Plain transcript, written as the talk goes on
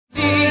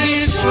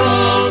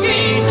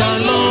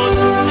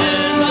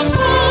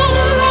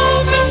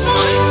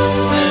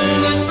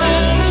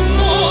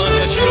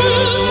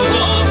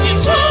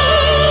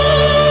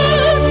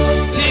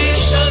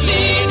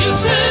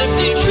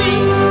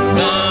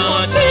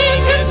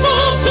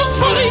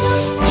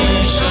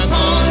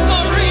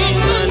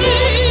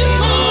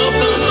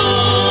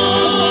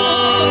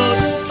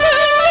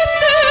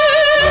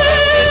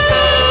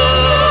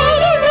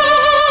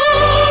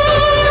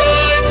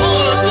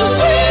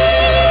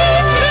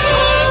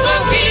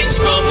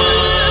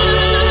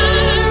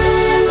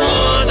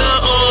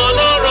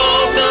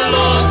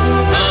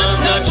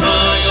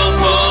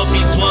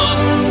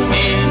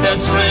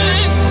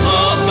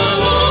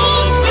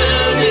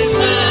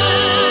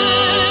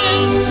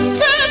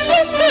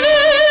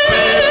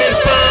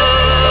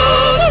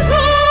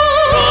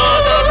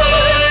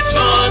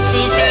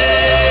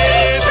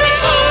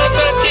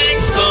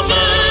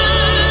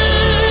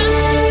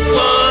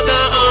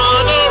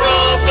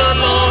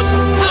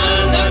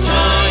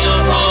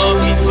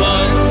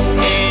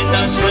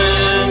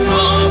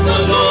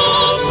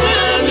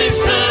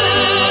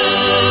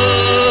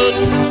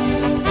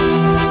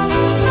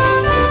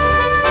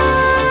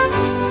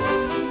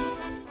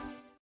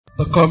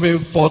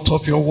coming forth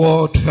of your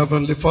word,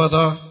 Heavenly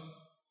Father,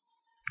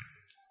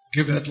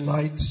 give it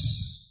light.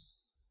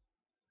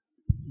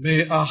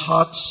 May our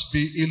hearts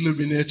be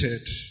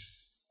illuminated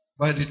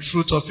by the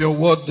truth of your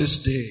word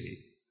this day.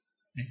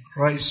 In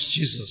Christ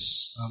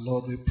Jesus, our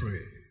Lord, we pray.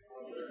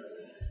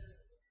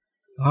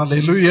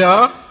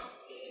 Hallelujah.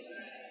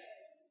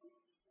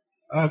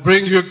 I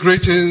bring you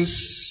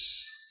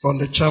greetings from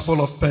the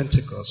Chapel of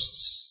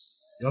Pentecost,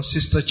 your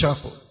sister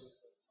chapel.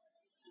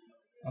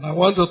 And I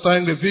want to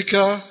thank the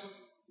vicar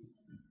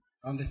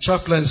and the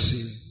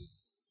chaplaincy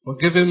for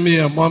giving me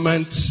a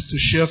moment to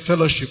share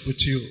fellowship with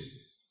you.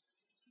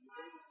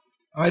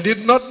 I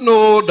did not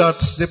know that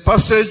the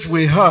passage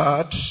we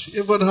had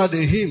even had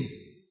a hymn.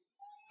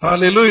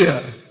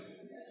 Hallelujah.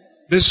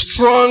 Be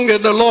strong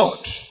in the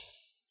Lord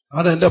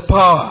and in the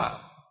power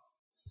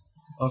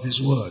of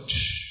His word.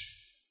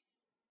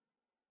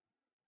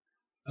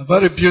 A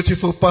very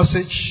beautiful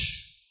passage,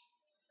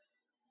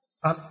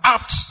 an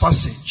apt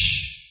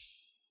passage.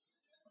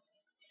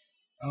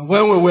 And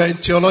when we were in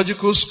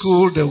theological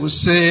school, they would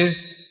say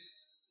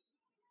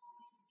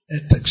a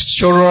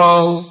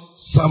textural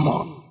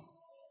sermon.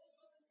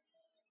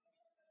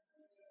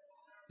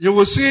 You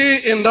will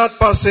see in that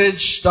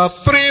passage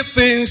that three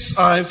things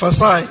are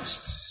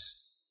emphasized.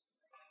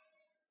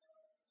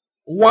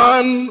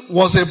 One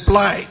was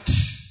implied.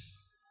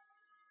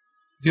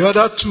 The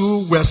other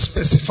two were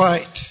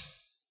specified.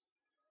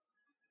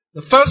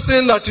 The first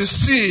thing that you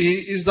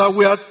see is that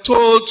we are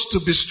told to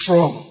be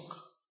strong.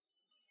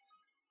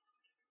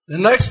 The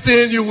next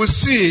thing you will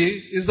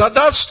see is that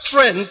that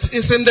strength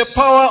is in the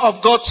power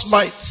of God's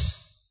might.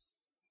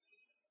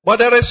 But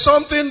there is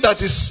something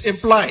that is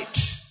implied.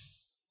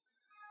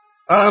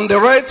 And the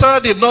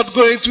writer did not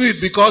go into it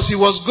because he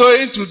was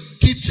going to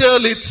detail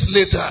it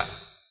later.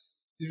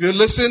 If you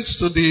listened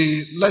to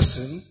the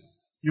lesson,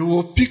 you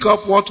will pick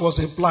up what was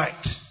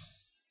implied.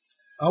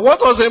 And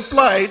what was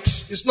implied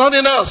is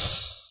nothing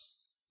else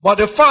but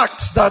the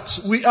fact that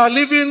we are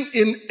living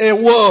in a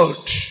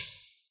world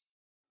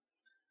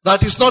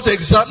that is not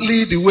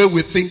exactly the way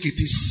we think it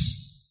is.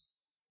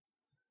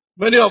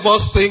 Many of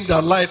us think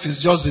that life is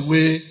just the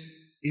way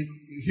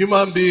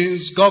human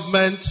beings,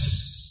 governments,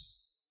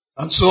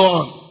 and so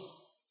on.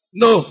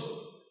 No.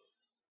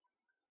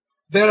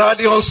 There are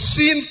the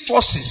unseen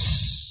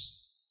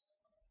forces,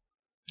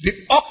 the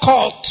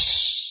occult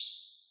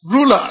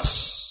rulers,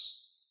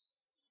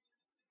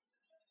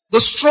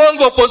 the strong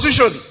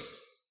opposition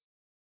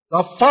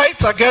that fight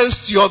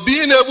against your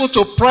being able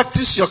to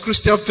practice your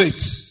Christian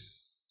faith.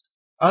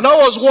 And that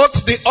was what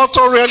the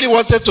author really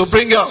wanted to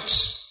bring out.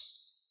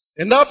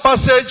 In that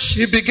passage,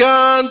 he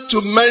began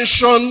to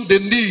mention the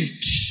need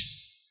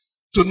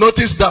to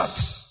notice that.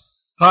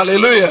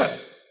 Hallelujah.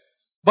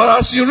 But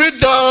as you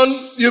read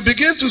down, you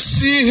begin to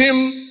see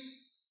him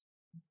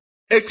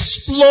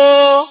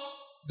explore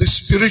the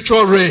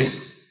spiritual realm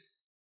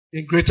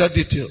in greater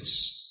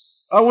details.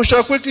 And we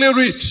shall quickly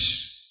read,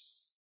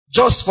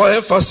 just for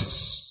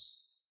emphasis.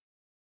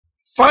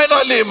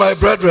 Finally, my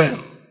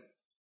brethren,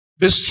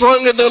 be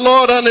strong in the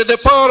Lord and in the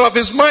power of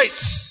His might.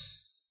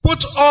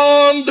 Put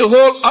on the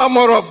whole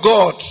armor of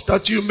God,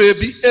 that you may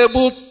be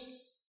able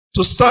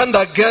to stand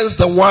against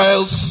the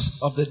wiles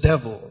of the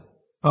devil.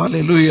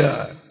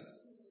 Hallelujah.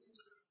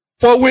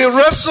 For we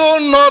wrestle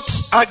not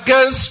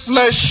against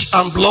flesh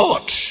and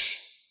blood.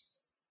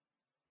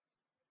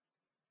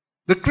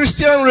 The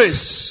Christian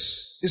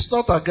race is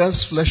not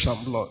against flesh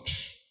and blood.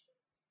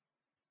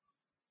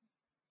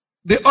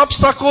 The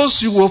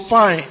obstacles you will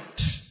find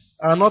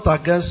are not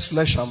against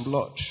flesh and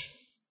blood.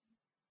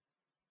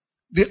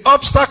 The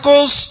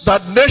obstacles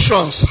that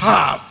nations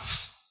have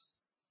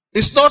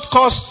is not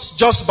caused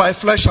just by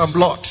flesh and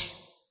blood.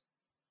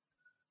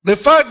 The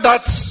fact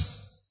that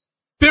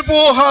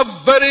people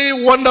have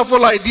very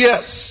wonderful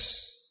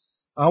ideas,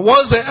 and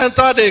once they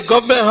enter the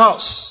government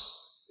house,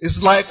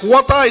 it's like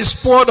water is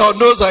poured on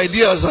those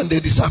ideas and they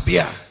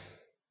disappear.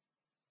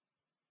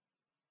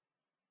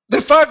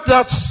 The fact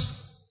that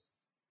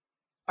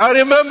I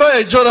remember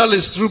a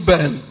journalist,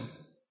 Ruben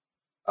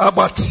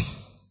Abati,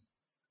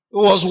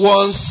 who was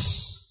once,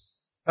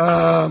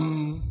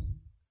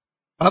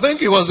 I think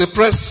he was a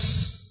press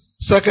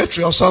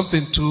secretary or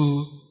something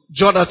to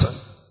Jonathan.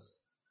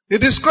 He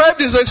described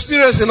his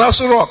experience in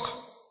Aso Rock.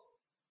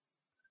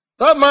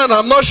 That man,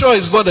 I'm not sure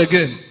he's born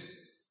again.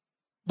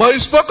 But he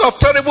spoke of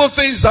terrible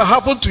things that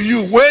happen to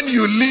you when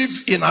you live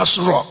in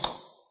Aso Rock.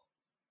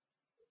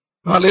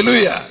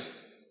 Hallelujah.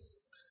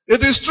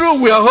 It is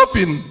true we are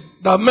hoping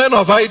that men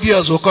of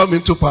ideas will come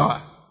into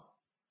power.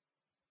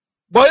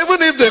 But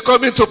even if they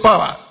come into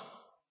power,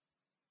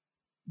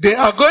 they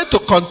are going to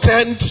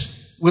contend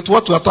with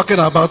what we are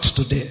talking about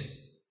today.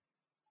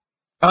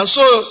 And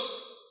so,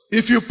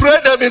 if you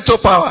pray them into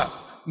power,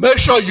 make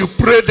sure you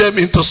pray them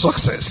into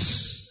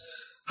success.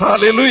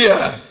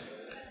 Hallelujah.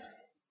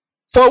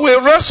 For we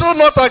wrestle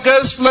not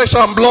against flesh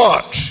and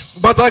blood,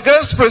 but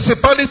against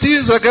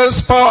principalities,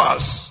 against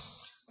powers,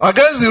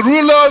 against the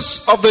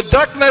rulers of the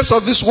darkness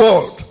of this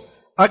world,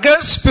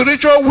 against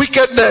spiritual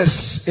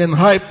wickedness in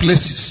high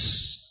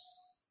places.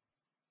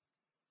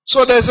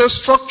 So there's a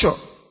structure.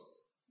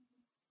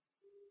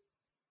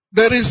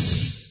 there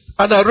is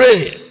an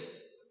array,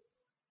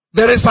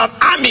 there is an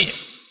army,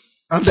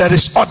 and there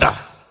is order.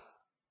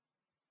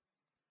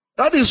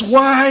 That is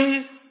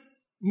why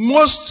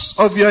most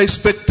of your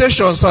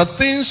expectations and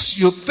things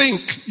you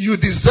think you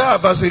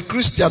deserve as a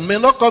Christian may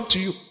not come to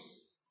you.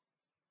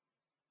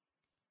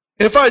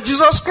 In fact,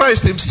 Jesus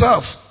Christ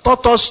himself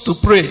taught us to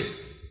pray,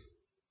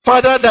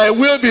 Father, thy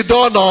will be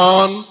done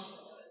on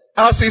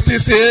as it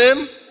is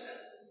in.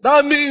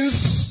 That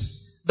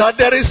means that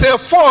there is a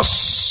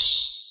force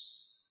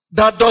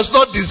that does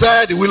not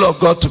desire the will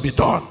of God to be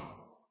done.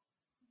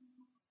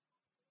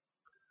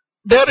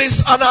 There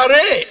is an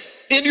array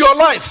in your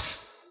life,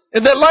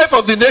 in the life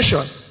of the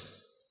nation,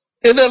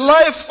 in the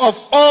life of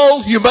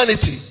all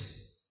humanity.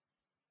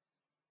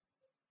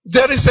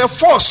 There is a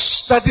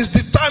force that is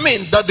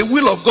determined that the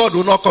will of God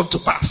will not come to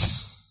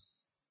pass.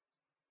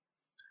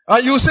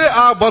 And you say,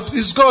 but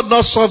is God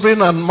not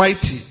sovereign and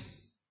mighty?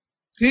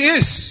 He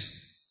is.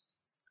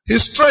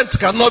 His strength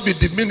cannot be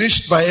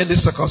diminished by any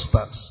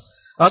circumstance.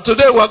 And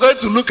today we are going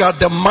to look at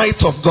the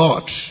might of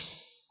God,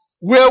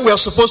 where we are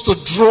supposed to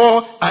draw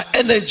our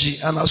energy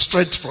and our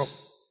strength from.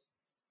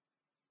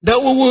 Then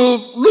we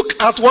will look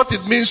at what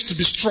it means to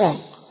be strong.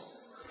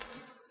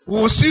 We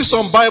will see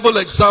some Bible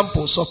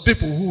examples of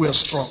people who were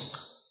strong.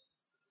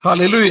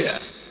 Hallelujah.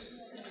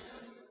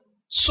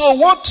 So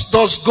what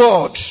does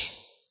God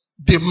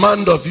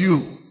demand of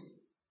you?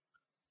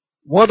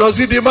 What does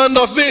he demand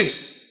of me?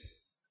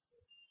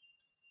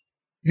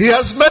 He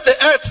has made the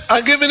earth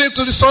and given it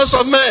to the sons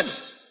of men.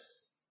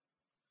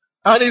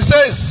 And he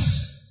says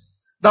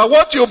that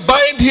what you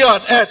bind here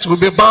on earth will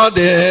be bound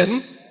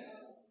in.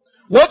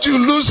 What you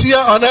lose here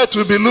on earth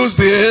will be loosed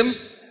in.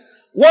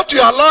 What you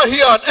allow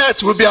here on earth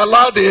will be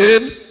allowed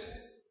in.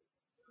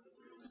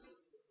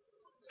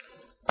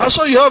 And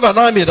so you have an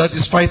army that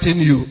is fighting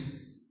you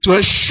to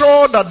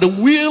ensure that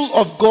the will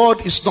of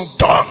God is not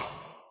done.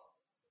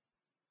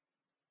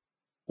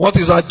 What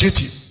is our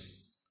duty?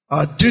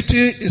 Our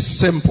duty is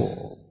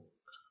simple.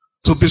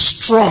 To be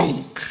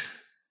strong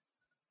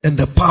in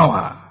the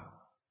power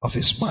of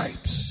his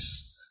might.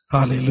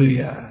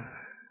 Hallelujah.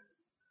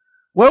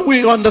 When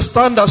we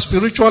understand our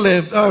spiritual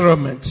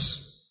environment,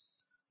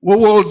 we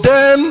will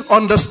then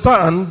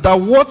understand that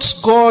what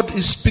God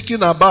is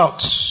speaking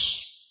about.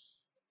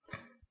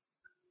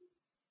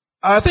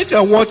 I think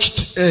I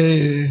watched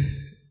a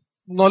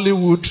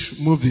Nollywood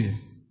movie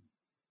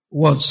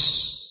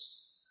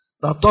once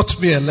that taught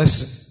me a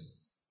lesson.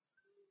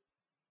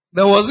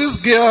 There was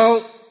this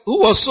girl who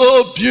was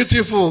so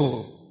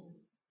beautiful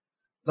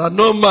that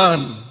no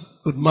man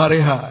could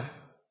marry her.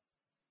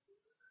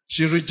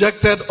 She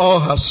rejected all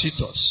her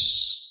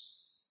suitors.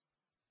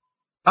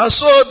 And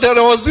so there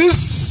was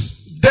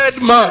this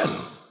dead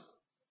man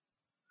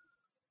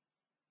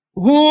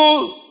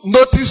who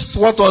noticed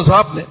what was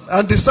happening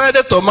and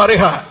decided to marry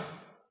her.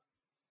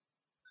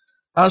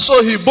 And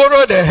so he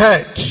borrowed a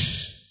head.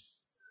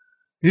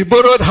 He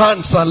borrowed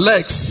hands and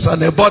legs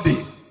and a body.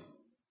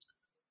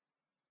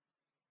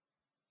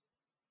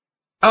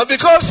 And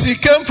because he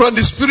came from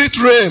the spirit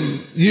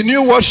realm, he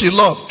knew what she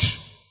loved.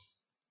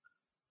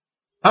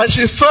 And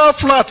she fell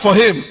flat for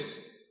him.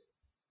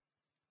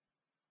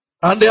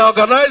 And they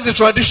organized the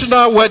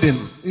traditional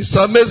wedding. It's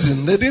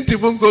amazing. They didn't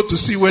even go to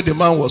see where the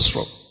man was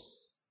from.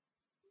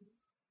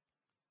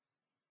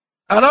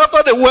 And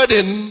after the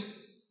wedding,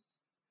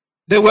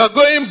 they were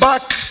going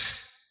back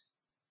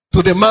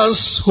to the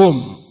man's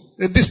home,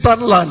 a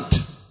distant land.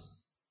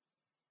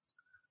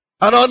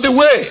 And on the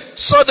way,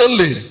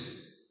 suddenly,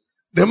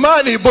 the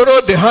man he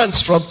borrowed the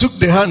hands from took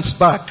the hands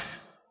back.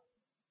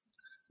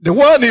 The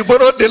one he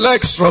borrowed the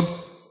legs from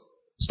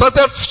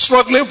started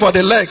struggling for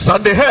the legs,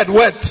 and the head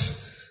went.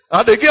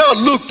 And the girl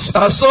looked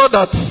and saw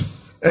that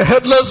a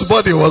headless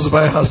body was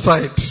by her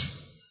side.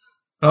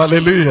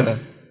 Hallelujah.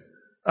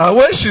 And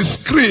when she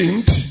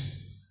screamed,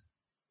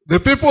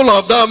 the people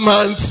of that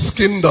man's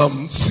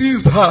kingdom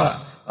seized her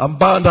and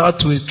bound her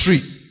to a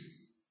tree.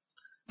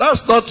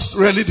 That's not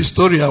really the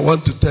story I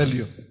want to tell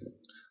you.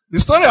 The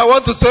story I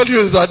want to tell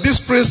you is that this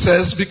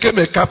princess became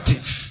a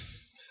captive.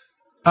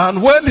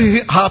 And when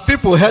her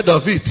people heard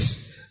of it,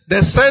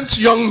 they sent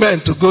young men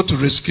to go to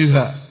rescue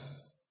her.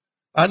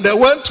 And they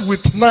went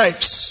with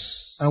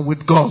knives and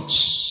with guns.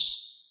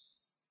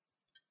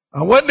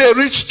 And when they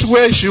reached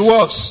where she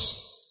was,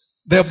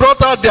 they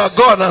brought out their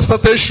gun and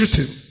started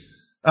shooting.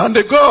 And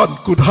the gun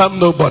could harm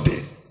nobody.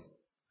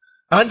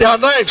 And their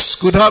knives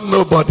could harm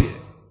nobody.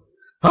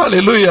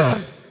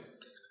 Hallelujah.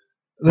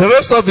 The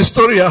rest of the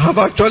story I have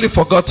actually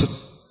forgotten.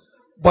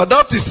 But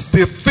that is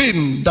the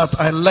thing that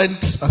I learned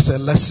as a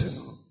lesson.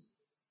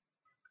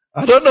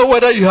 I don't know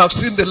whether you have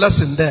seen the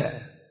lesson there.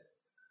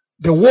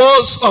 The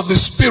wars of the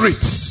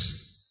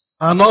spirits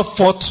are not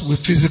fought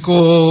with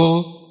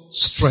physical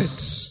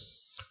strength.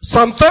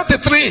 Psalm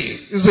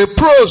 33 is a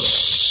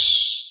prose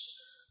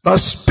that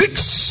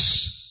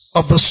speaks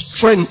of the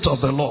strength of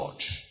the Lord.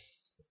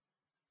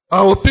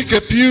 I will pick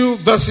a few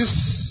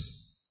verses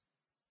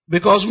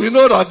because we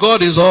know that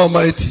God is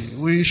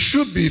almighty. We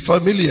should be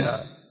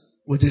familiar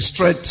with his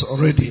strength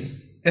already.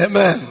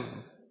 Amen.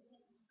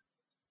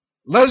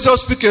 Let's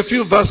just pick a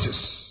few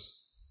verses.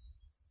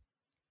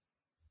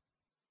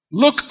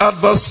 Look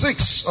at verse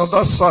 6 of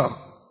that psalm.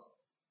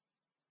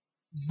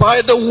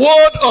 By the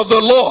word of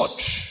the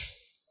Lord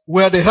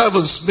were the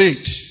heavens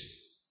made,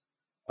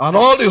 and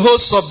all the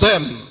hosts of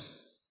them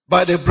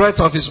by the breath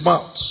of his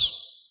mouth.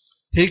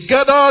 He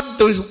gathered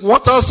the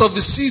waters of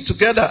the sea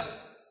together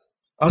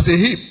as a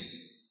heap.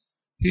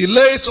 He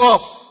laid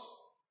up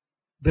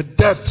the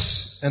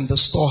depths and the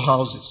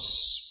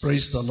storehouses.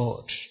 Praise the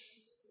Lord.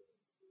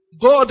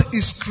 God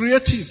is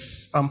creative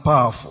and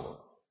powerful.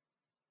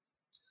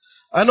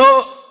 I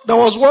know there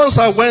was once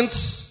I went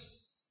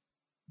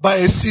by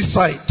a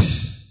seaside.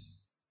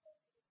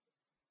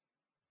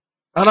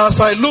 And as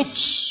I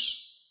looked,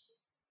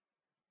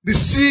 the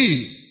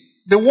sea,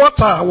 the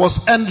water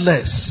was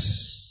endless.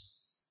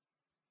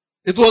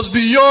 It was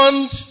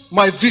beyond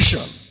my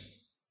vision.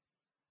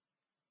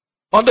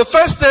 On the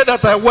first day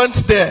that I went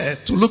there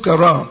to look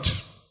around,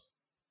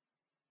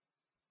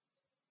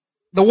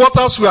 the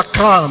waters were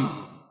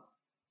calm.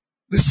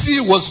 The sea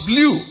was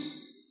blue.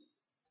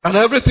 And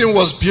everything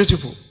was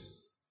beautiful.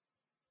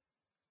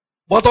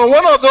 But on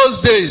one of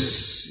those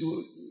days,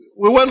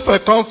 we went for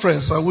a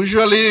conference, and we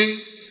usually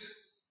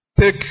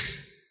take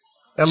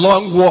a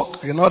long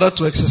walk in order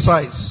to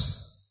exercise.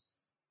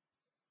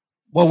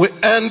 But we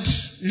end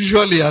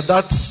usually at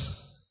that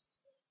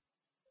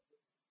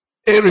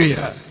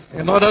area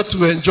in order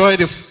to enjoy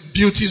the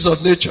beauties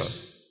of nature.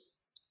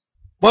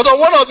 But on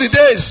one of the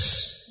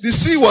days, the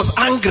sea was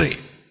angry.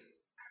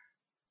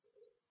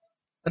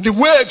 And the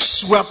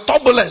waves were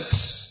turbulent.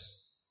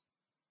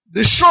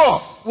 The shore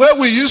where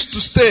we used to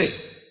stay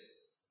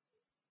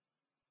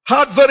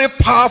had very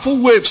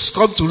powerful waves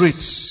come to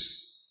it.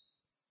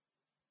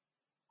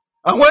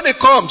 And when it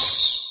comes,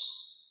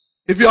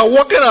 if you are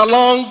walking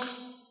along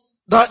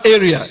that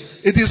area,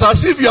 it is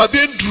as if you are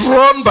being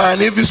drawn by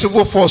an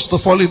invisible force to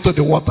fall into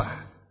the water.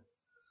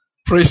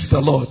 Praise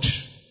the Lord.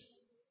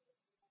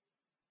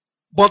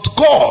 But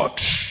God,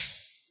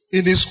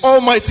 in his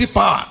almighty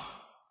power,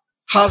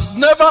 has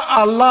never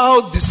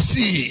allowed the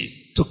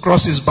sea to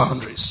cross his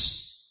boundaries.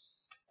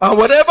 And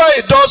whenever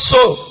it does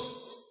so,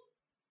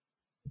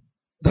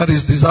 that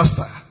is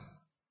disaster.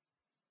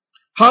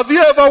 Have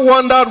you ever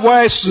wondered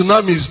why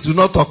tsunamis do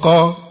not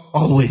occur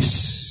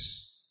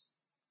always?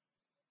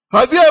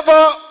 Have you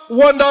ever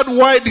wondered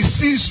why the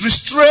sea is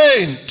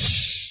restrained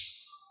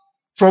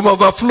from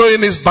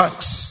overflowing its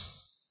banks?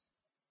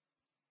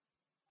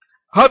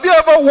 Have you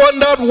ever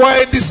wondered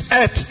why this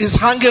earth is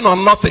hanging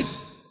on nothing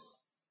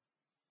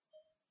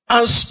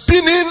and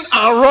spinning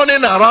and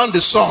running around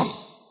the sun?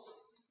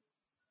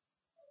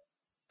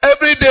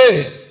 Every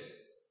day,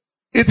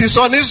 it is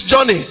on its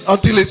journey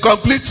until it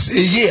completes a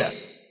year.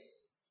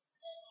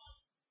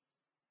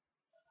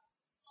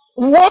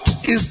 What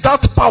is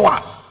that power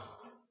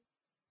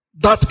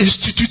that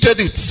instituted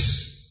it?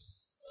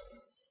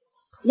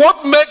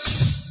 What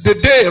makes the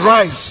day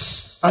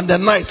rise and the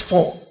night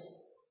fall?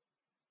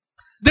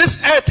 This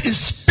earth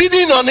is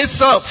spinning on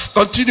itself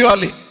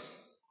continually.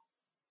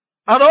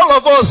 And all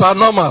of us are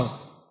normal.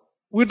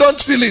 We don't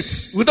feel it.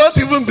 We don't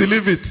even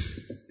believe it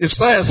if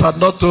science had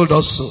not told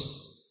us so.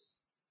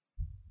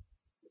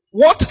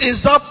 What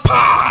is that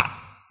power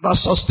that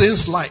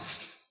sustains life?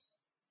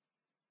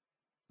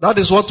 That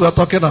is what we are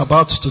talking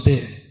about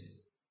today.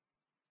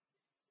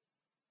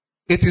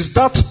 It is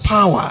that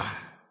power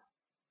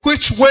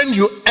which, when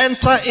you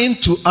enter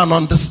into and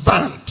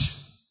understand,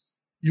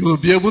 you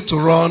will be able to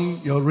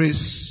run your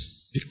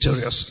race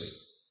victoriously.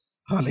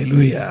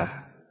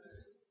 Hallelujah.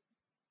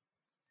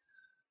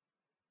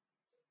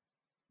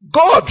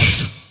 God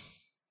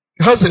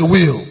has a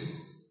will.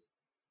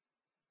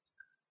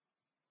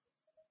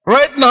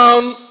 Right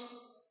now,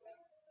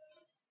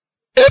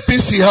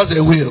 APC has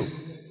a will.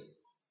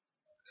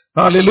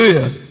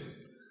 Hallelujah.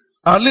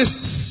 At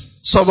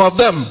least some of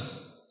them,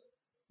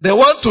 they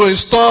want to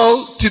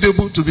install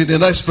Tinubu to be the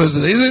next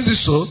president. Isn't it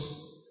so?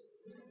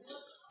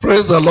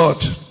 Praise the Lord.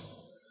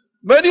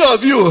 Many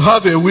of you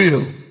have a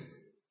will.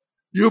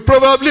 You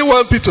probably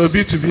want Peter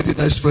Obi to be the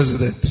next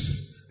president.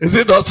 Is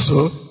it not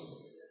so?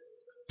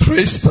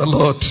 Praise the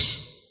Lord.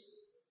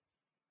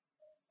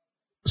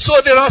 So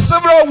there are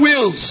several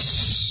wills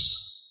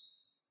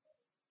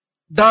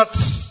that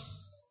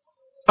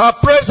are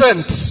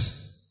present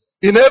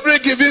in every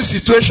given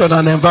situation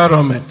and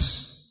environment.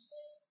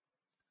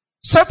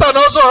 Satan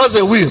also has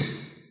a will.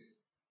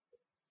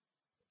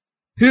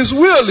 His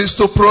will is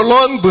to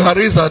prolong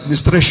Buhari's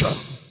administration.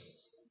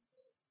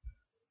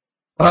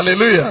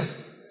 Hallelujah.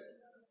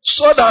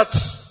 So that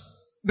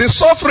the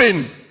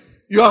suffering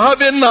you are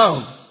having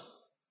now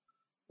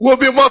will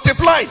be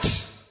multiplied.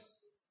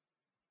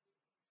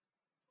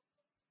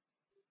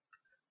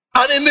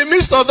 And in the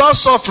midst of that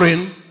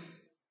suffering,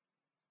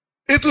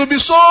 it will be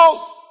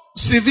so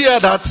severe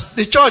that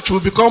the church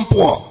will become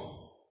poor.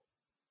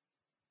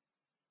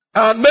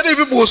 And many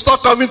people will start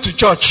coming to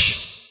church.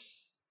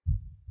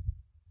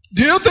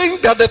 Do you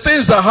think that the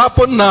things that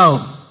happen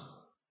now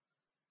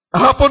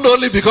happen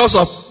only because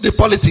of the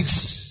politics?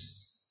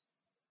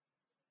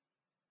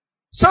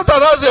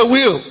 Satan has a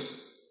will.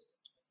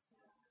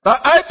 The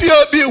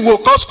IPOB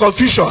will cause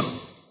confusion.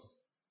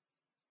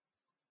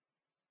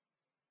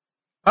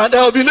 And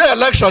there will be no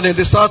election in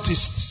the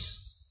Southeast.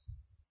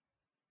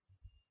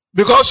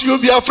 Because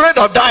you'll be afraid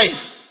of dying.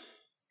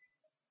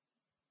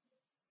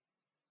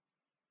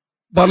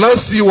 But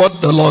let's see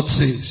what the Lord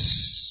says.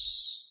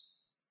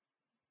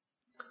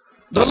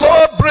 The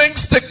Lord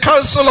brings the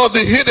counsel of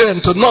the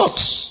hidden to naught.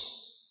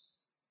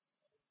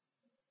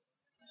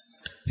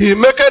 He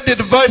maketh the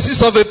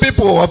devices of a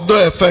people of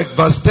no effect.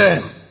 Verse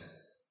 10.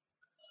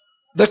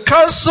 The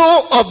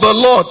counsel of the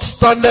Lord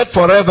standeth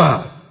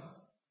forever,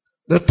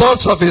 the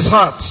thoughts of his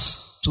heart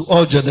to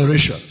all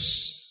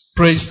generations.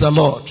 Praise the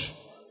Lord.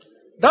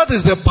 That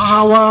is the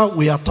power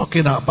we are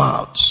talking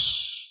about.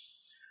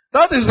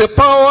 That is the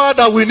power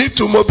that we need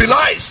to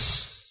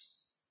mobilize.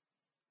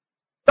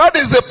 That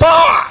is the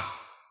power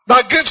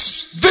that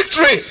gives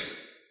victory.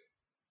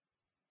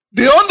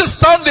 The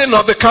understanding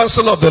of the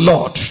counsel of the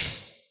Lord.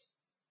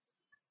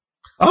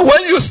 And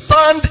when you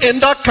stand in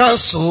that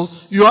counsel,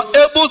 you are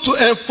able to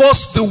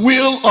enforce the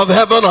will of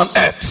heaven on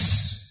earth.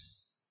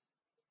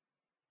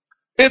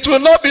 It will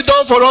not be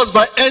done for us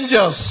by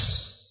angels.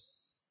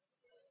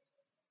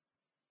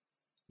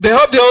 They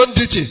have their own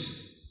duty.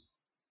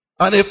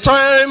 And if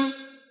time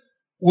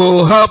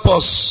will help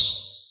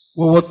us,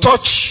 we will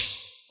touch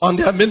on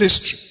their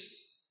ministry.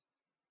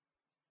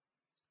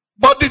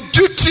 But the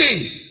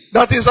duty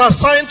that is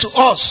assigned to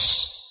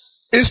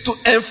us is to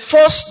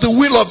enforce the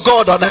will of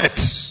God on earth.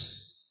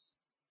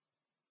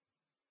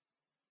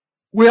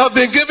 We have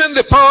been given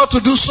the power to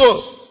do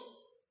so.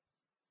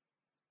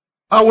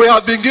 And we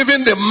have been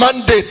given the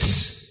mandate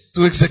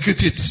to execute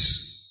it.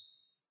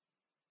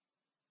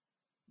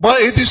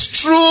 But it is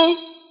true,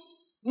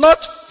 not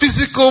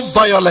physical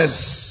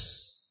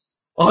violence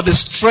or the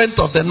strength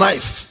of the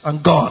knife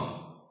and gun.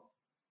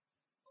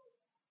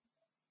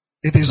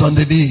 It is on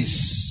the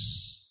knees.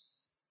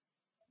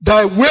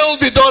 Thy will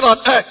be done on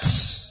earth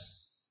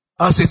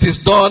as it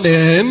is done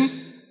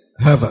in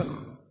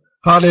heaven.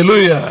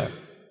 Hallelujah.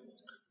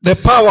 The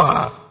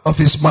power of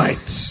his might.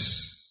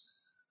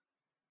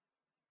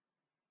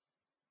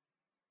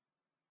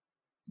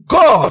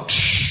 God,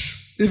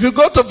 if you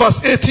go to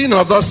verse 18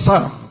 of that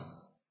psalm,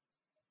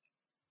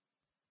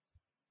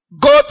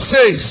 God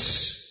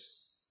says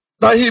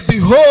that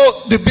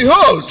behold,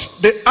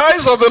 the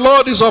eyes of the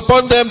Lord is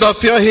upon them that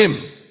fear him,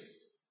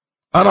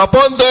 and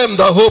upon them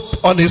that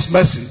hope on his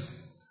mercy,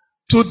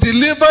 to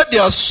deliver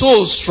their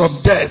souls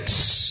from death,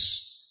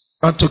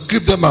 and to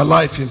keep them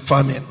alive in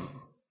famine.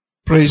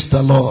 Praise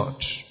the Lord.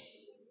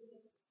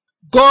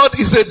 God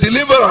is a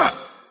deliverer.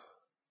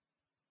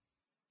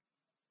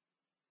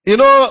 You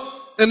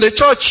know, in the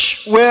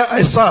church where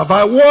I serve,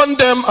 I warned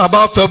them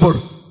about February.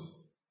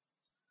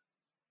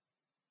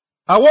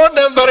 I warned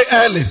them very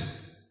early.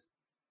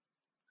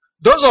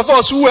 Those of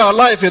us who were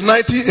alive in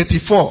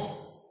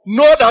 1984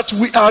 know that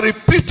we are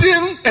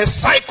repeating a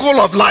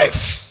cycle of life.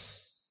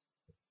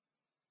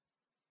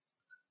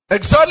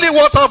 Exactly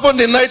what happened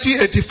in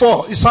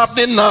 1984 is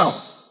happening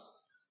now.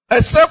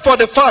 Except for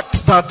the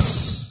fact that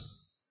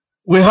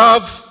we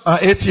have our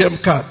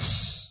ATM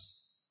cards.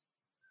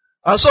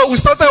 And so we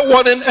started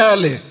warning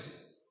early.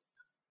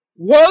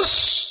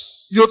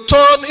 Once you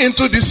turn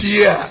into this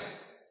year,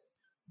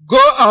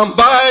 go and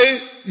buy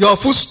your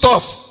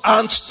foodstuff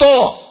and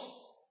store.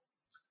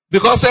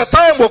 Because a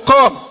time will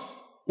come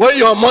when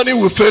your money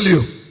will fail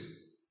you.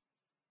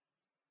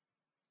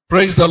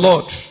 Praise the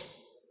Lord.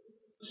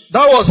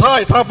 That was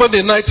how it happened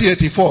in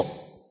 1984.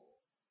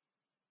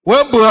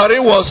 When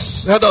Buhari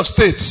was head of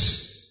state,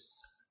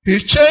 he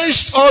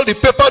changed all the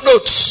paper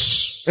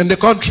notes in the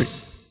country.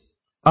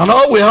 And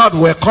all we had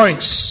were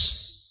coins.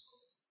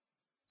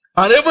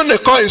 And even the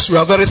coins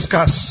were very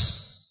scarce.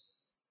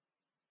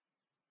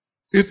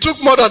 It took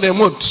more than a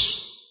month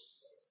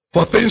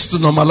for things to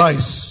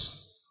normalize.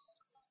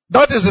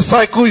 That is the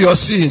cycle you're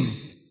seeing.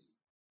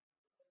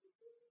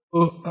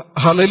 Oh,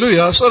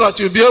 hallelujah. So that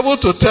you'll be able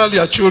to tell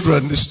your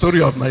children the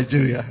story of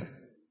Nigeria.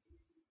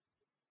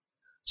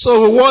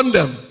 So we warn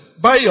them,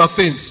 buy your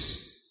things.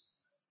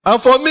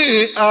 And for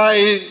me,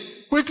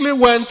 I quickly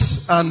went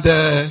and,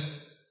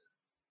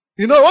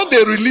 when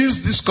they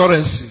released this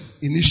currency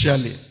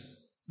initially,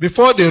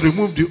 before they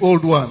removed the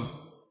old one,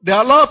 they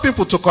allowed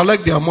people to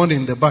collect their money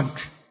in the bank.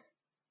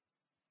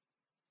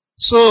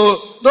 So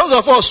those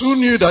of us who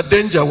knew that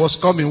danger was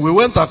coming, we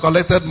went and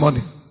collected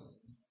money.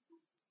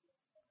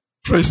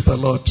 Praise the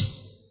Lord.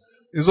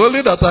 It's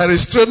only that I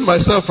restrained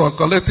myself from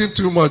collecting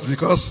too much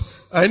because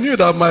I knew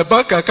that my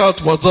bank account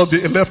was not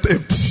being left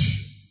empty.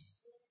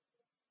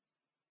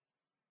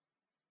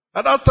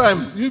 At that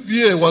time,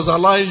 UBA was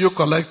allowing you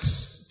collect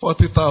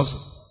 40,000.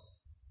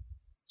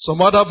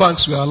 Some other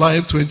banks were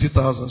allowing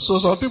 20,000. So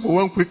some people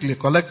went quickly,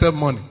 collected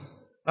money.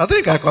 I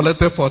think I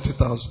collected 40,000.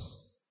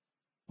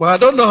 But I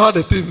don't know how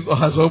the thing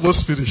has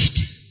almost finished.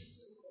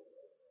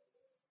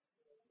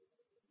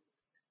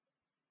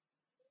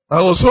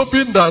 I was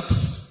hoping that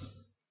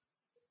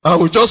I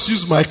would just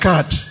use my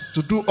card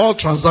to do all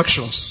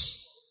transactions,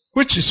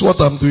 which is what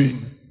I'm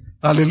doing.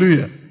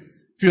 Hallelujah.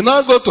 If you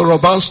now go to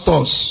Roban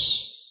stores,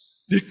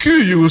 the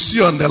queue you will see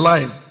on the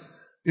line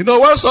You know,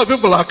 while some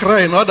people are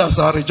crying, others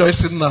are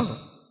rejoicing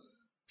now.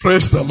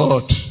 Praise the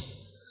Lord.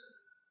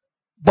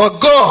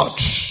 But God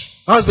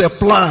has a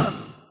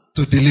plan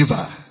to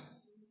deliver.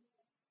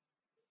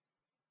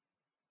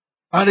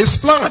 And His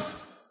plan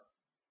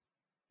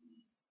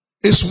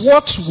is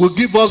what will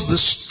give us the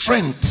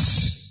strength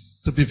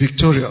to be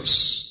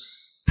victorious.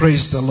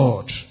 Praise the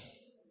Lord.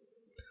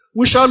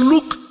 We shall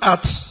look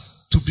at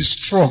to be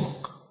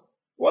strong.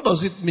 What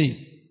does it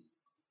mean?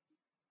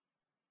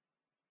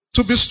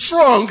 To be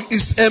strong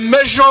is a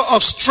measure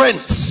of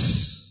strength.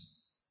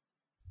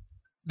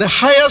 The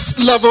highest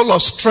level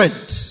of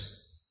strength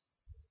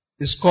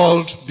is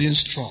called being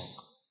strong.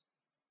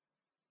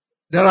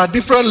 There are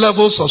different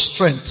levels of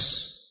strength.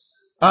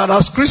 And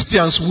as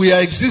Christians, we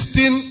are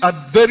existing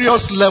at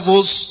various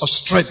levels of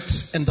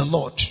strength in the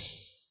Lord.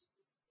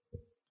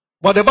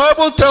 But the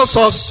Bible tells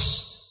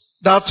us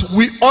that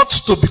we ought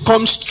to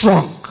become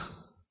strong.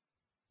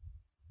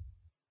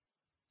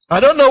 I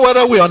don't know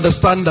whether we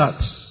understand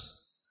that.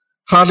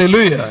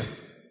 Hallelujah.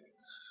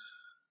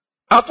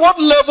 At what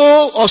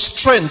level of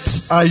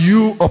strength are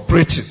you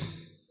operating?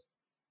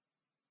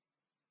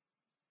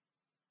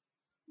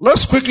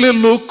 Let's quickly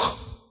look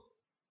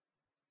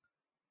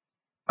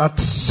at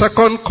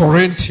 2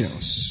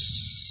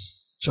 Corinthians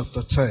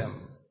chapter 10.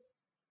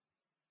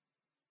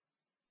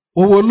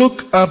 We will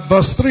look at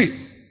verse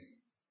 3.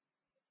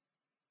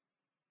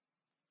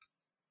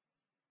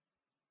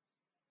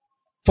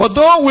 For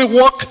though we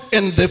walk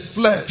in the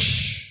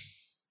flesh,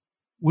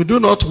 we do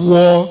not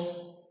war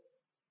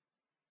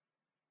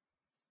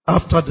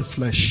after the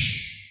flesh.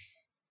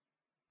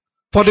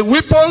 For the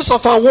weapons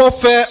of our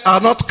warfare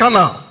are not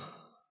carnal,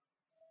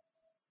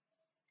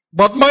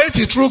 but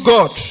mighty through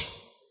God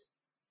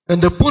in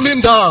the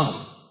pulling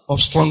down of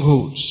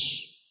strongholds,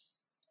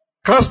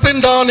 casting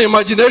down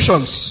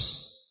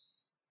imaginations,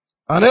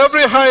 and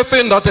every high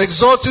thing that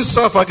exalts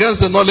itself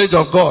against the knowledge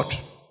of God,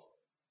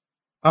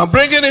 and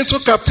bringing into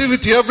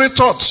captivity every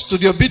thought to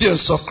the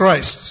obedience of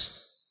Christ,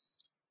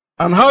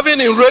 and having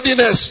in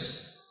readiness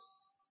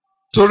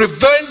to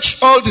revenge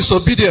all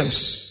disobedience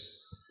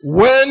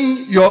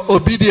when your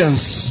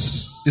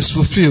obedience is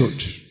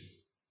fulfilled.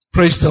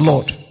 Praise the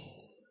Lord.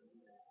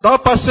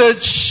 That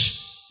passage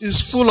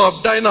is full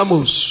of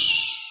dynamos.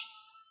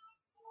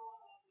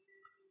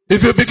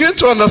 If you begin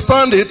to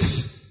understand it,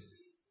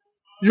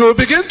 you will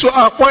begin to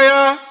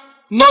acquire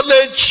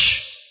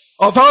knowledge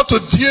of how to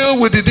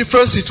deal with the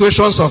different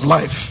situations of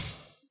life.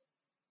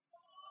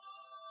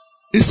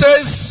 It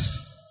says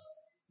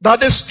that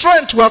the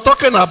strength we are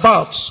talking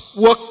about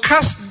will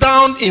cast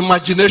down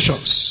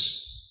imaginations.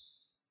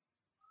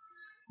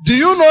 Do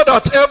you know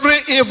that every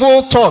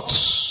evil thought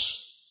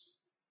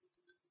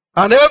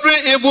and every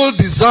evil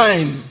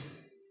design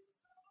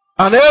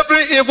and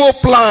every evil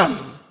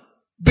plan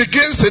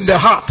begins in the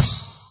heart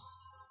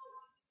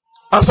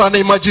as an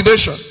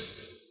imagination?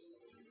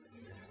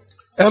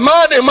 A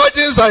man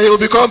imagines that he will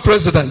become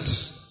president.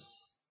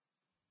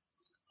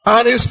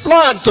 And his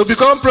plan to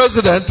become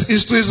president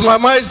is to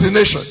Islamize the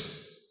nation.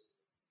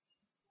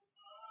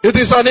 It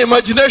is an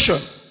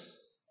imagination.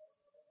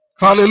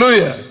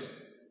 Hallelujah.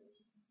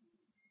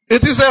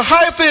 It is a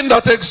high thing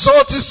that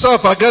exalts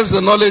itself against the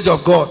knowledge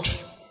of God.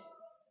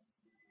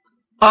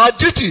 Our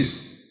duty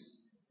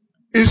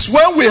is,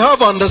 when we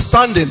have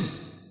understanding,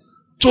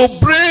 to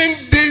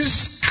bring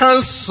these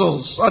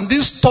counsels and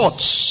these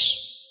thoughts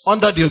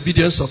under the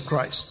obedience of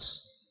Christ.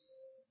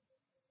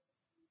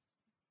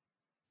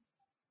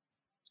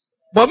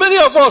 But many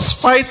of us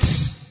fight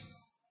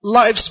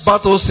life's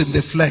battles in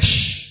the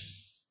flesh.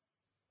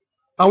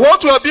 And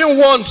what we are being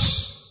warned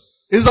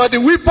is that the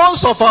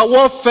weapons of our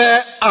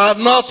warfare are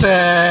not,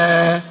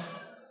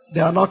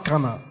 they are not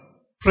carnal.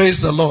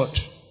 Praise the Lord.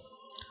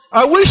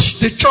 I wish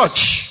the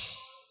church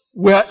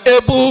were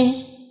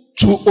able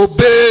to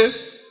obey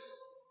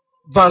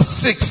verse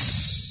 6.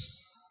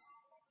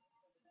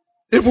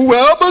 If we were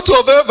able to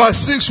obey verse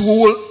 6,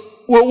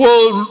 we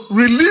will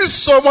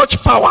release so much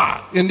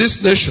power in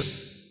this nation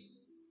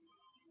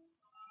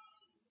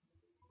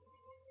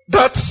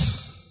that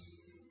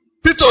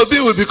Peter Obi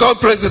will become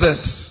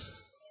president.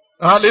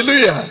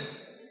 Hallelujah.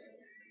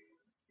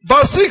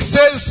 Verse 6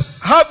 says,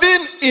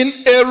 having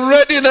in a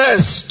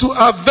readiness to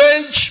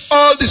avenge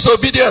all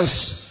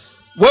disobedience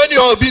when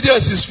your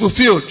obedience is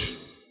fulfilled.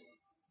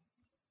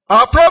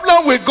 Our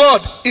problem with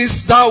God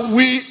is that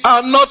we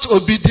are not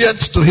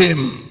obedient to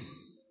Him.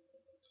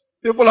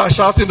 People are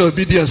shouting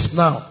obedience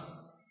now.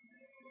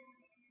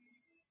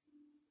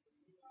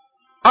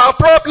 Our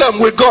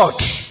problem with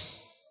God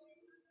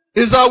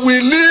is that we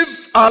live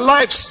our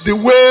lives the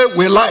way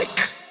we like.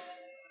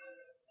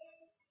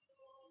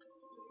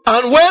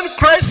 And when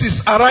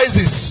crisis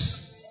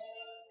arises,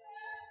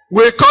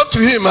 we come to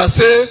Him and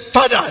say,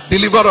 Father,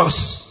 deliver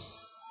us.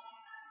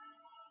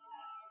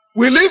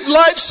 We live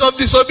lives of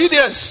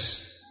disobedience.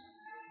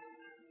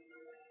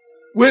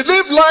 We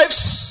live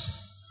lives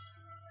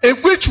in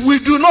which we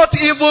do not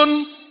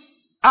even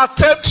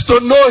attempt to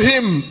know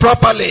Him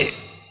properly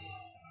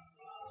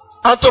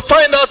and to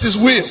find out His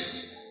will.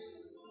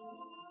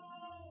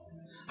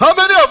 How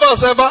many of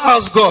us ever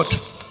ask God,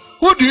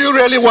 who do you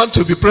really want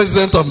to be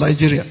president of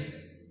Nigeria?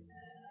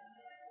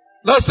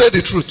 Let's say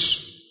the truth.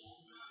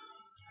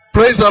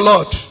 Praise the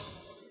Lord.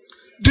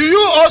 Do you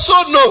also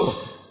know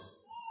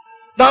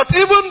that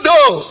even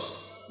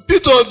though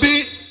Peter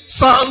Obi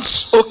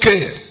sounds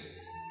okay,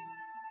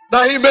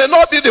 that he may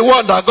not be the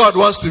one that God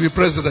wants to be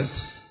president?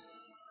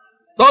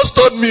 Don't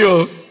stone me,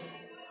 oh.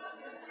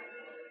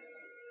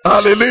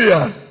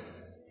 Hallelujah.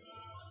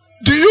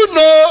 Do you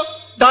know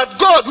that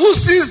God, who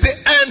sees the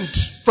end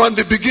from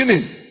the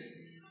beginning,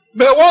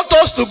 may want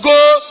us to go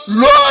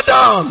lower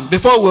down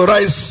before we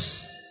rise?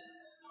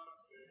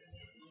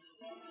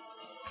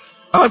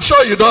 I'm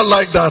sure you don't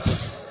like that.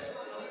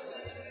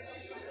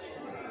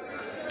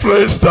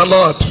 Praise the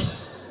Lord.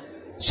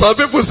 Some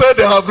people say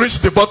they have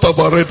reached the bottom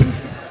already.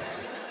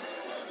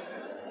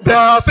 There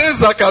are things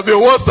that can be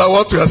worse than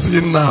what we are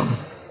seeing now.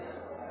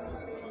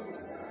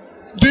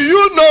 Do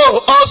you know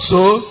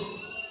also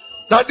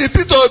that the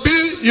Peter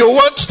Obi you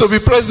want to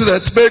be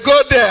president may go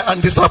there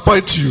and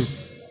disappoint you?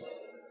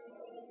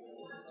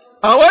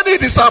 And when he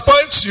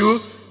disappoints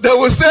you, they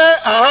will say,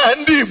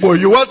 Aniebue,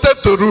 you wanted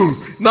to rule.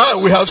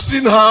 Now we have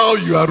seen how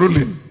you are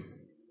ruling.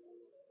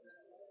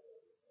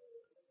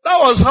 That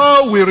was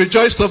how we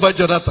rejoiced over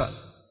Jonathan.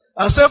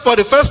 I said, for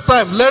the first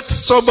time, let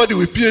somebody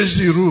with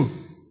PhD rule.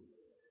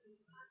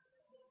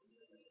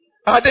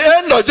 At the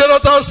end of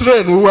Jonathan's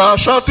reign, we were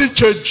shouting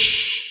change.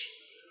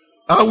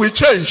 And we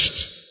changed.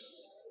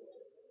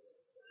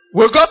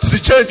 We got the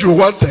change we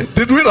wanted,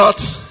 did we not?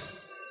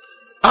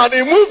 And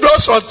he moved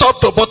us from top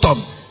to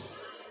bottom.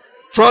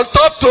 From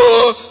top to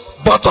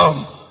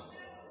bottom.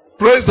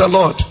 Praise the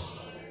Lord.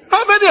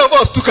 How many of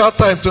us took our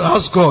time to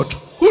ask God,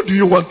 who do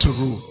you want to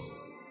rule?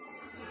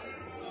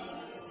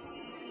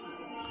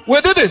 We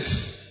didn't.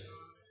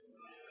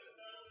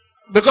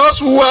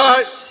 Because we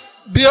were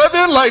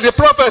behaving like the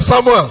prophet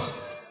Samuel.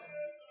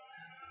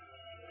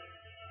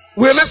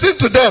 We listened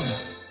to them.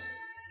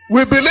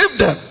 We believed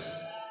them.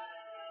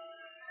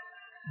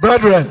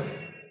 Brethren,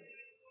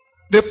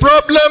 the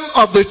problem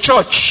of the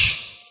church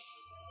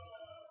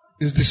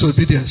is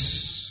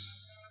disobedience.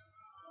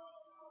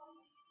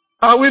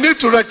 And we need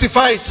to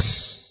rectify it,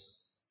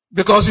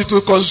 because it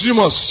will consume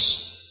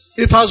us.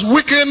 It has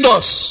weakened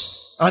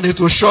us, and it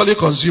will surely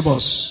consume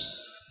us.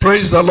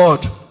 Praise the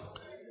Lord.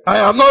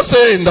 I am not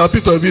saying that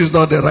Peter Obi is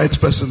not the right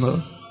person.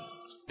 No?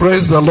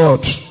 Praise the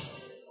Lord.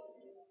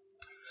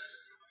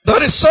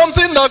 That is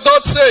something that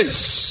God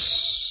says.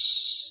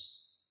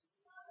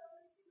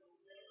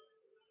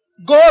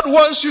 God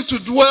wants you to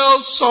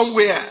dwell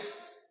somewhere.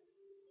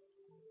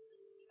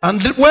 And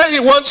where He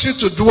wants you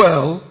to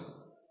dwell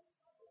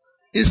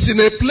is in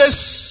a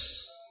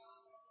place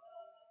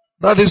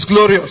that is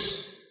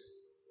glorious.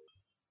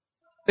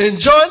 In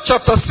John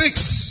chapter 6,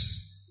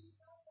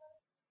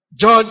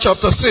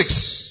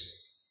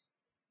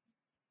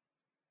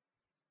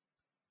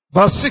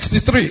 verse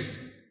 63,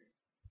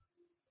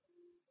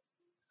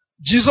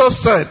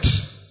 Jesus said,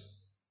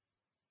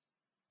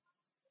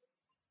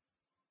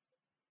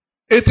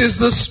 it is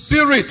the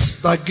Spirit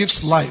that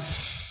gives life.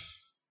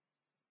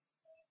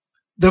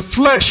 The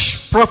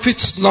flesh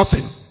profits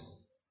nothing.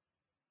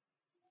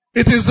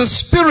 It is the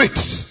Spirit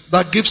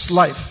that gives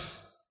life.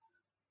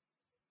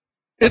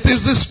 It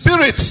is the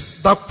Spirit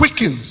that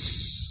quickens.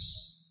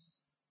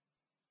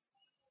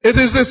 It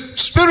is the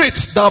Spirit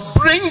that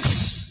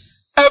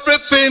brings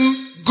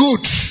everything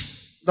good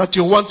that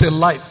you want in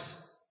life.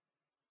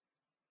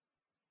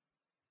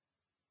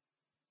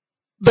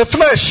 The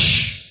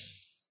flesh,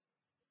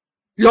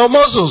 your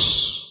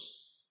muscles,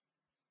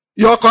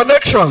 your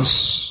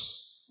connections,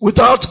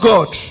 without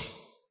God,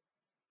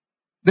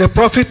 they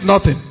profit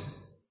nothing.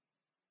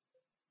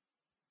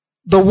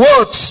 The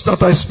words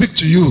that I speak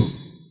to you,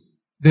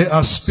 they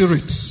are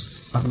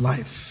spirits and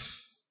life.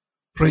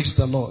 Praise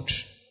the Lord.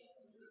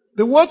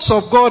 The words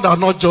of God are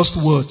not just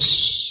words.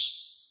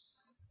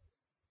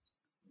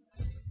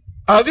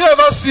 Have you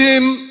ever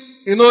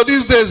seen,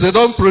 these days they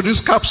don't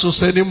produce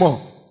capsules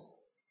anymore.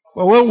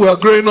 But when we were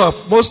growing up,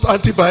 most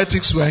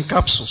antibiotics were in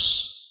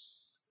capsules.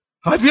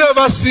 Have you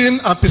ever seen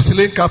a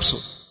ampicillin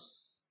capsule?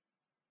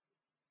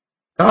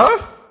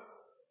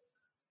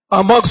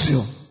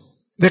 Amoxil,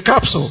 the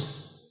capsule.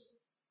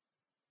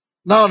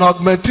 Now an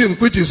augmentin,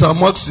 which is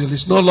amoxil,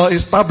 is no longer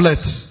is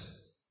tablet.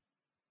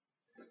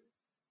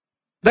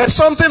 There's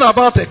something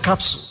about a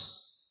capsule.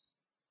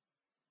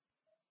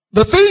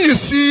 The thing you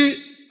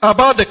see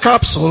about the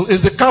capsule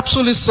is the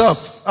capsule itself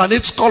and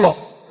its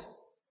color.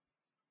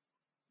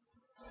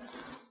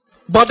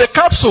 But the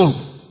capsule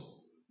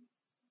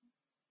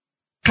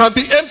can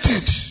be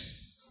emptied.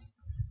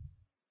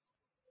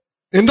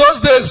 In those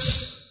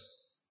days,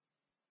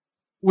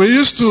 we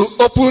used to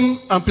open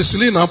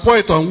ampicillin and pour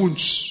it on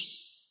wounds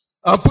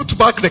and put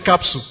back the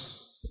capsule.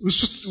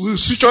 We'll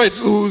switch it,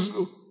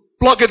 we'll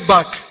plug it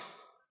back.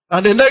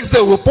 And the next day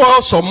we'll pour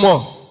out some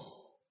more.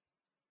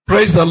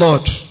 Praise the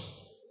Lord.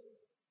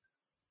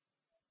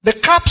 The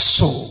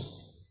capsule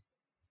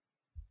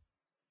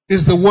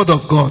is the Word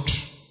of God.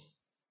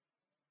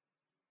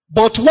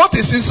 But what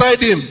is inside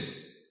him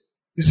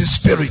is the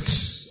Spirit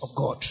of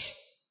God.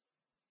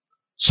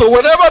 So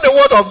whenever the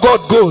word of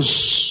God goes,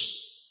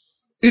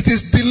 it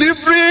is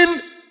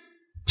delivering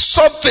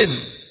something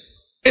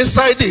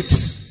inside it,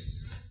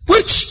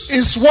 which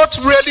is what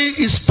really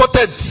is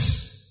potent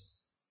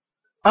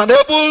and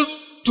able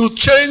to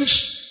change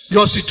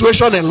your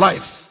situation in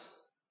life.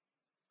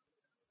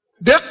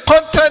 The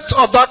content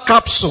of that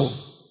capsule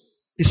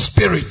is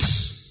spirit.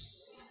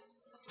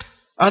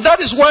 And that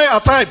is why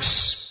at times,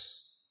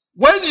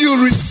 when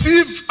you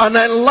receive an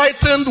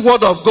enlightened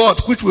word of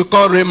God, which we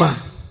call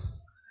Rhema,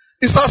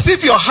 it's as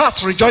if your heart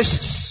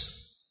rejoices.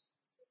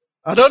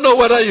 I don't know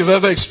whether you've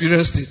ever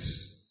experienced it.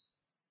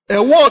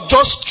 A word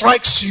just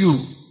strikes you.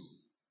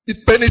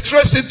 It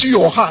penetrates into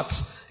your heart.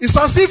 It's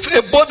as if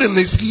a burden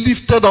is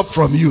lifted up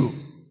from you.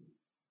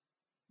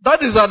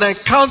 That is an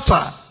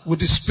encounter with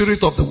the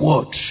spirit of the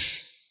word.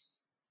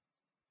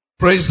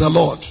 Praise the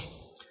Lord.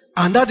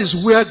 And that is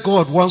where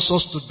God wants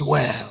us to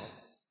dwell.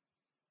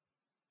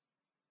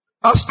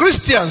 As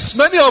Christians,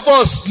 many of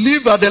us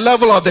live at the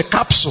level of the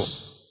capsule.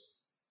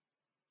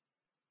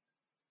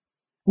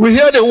 We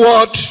hear the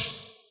word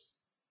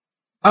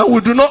and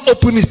we do not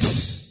open it.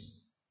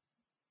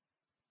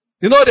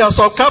 You know, there are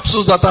some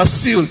capsules that are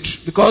sealed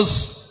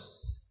because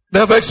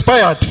they've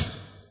expired.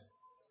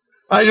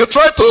 And you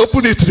try to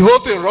open it, the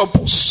whole thing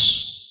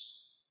rumples.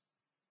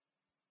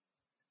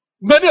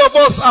 Many of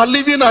us are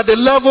living at the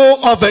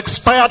level of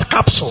expired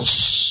capsules.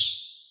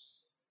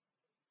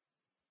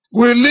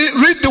 We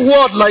read the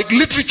word like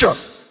literature.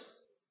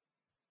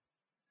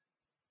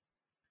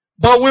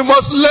 But we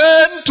must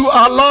learn to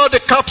allow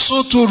the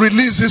capsule to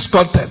release its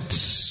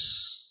contents.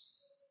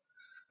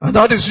 And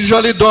that is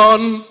usually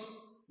done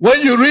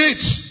when you read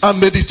and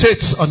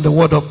meditate on the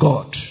word of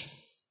God.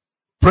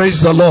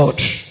 Praise the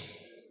Lord.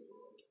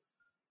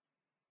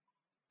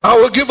 I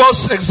will give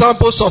us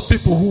examples of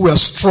people who were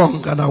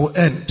strong, and I will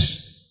end.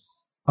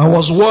 I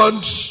was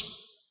warned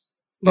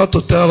not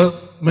to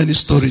tell many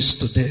stories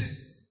today,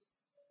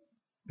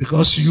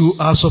 because you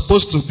are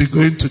supposed to be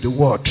going to the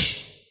word.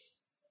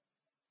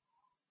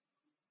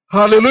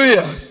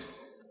 Hallelujah.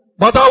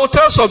 But I will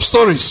tell some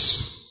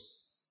stories.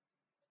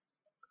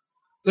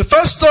 The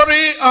first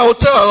story I will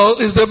tell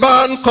is the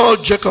man called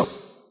Jacob.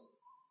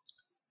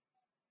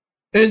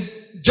 In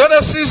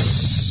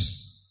Genesis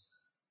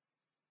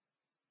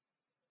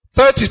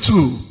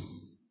 32,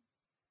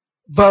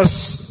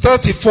 verse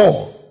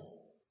 34,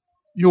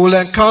 you will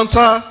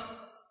encounter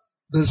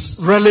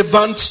this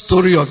relevant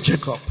story of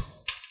Jacob.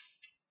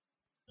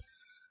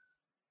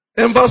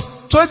 In verse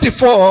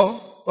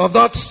 24 of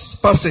that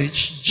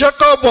passage,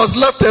 Jacob was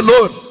left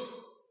alone.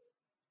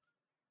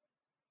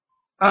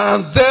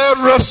 And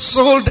there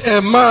wrestled a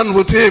man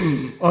with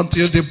him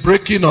until the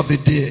breaking of the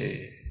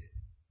day.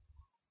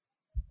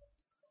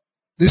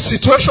 The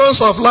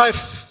situations of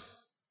life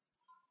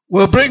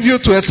will bring you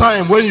to a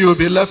time when you will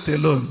be left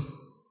alone.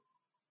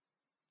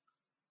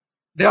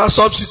 There are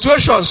some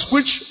situations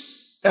which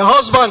a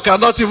husband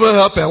cannot even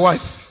help a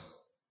wife,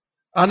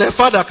 and a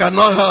father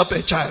cannot help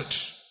a child.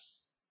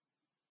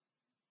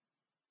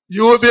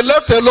 You will be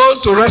left alone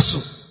to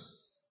wrestle.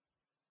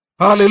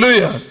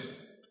 Hallelujah.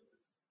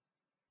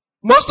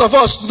 Most of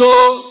us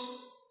know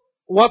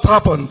what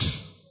happened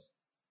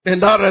in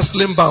that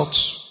wrestling bout.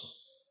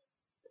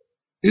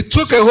 It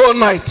took a whole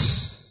night.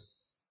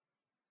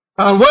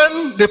 And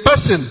when the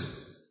person,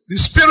 the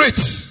spirit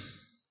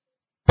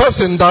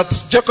person that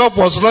Jacob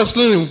was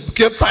wrestling with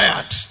became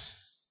tired,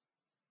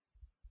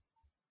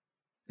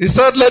 he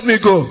said, "Let me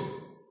go."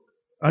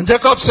 And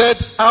Jacob said,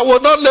 "I will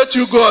not let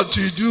you go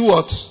until you do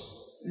what?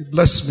 You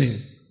bless me."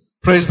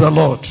 Praise the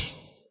Lord.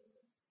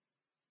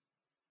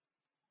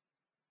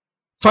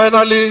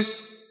 Finally,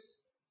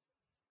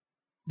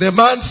 the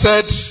man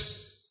said,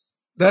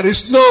 "There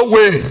is no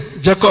way,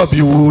 Jacob,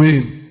 you will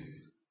win."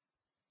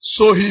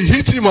 So he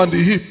hit him on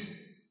the hip,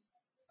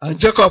 and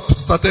Jacob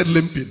started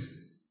limping,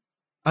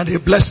 and he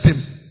blessed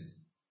him.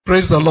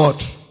 Praise the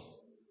Lord.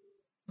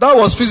 That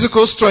was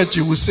physical strength,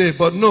 you will say,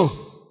 but no,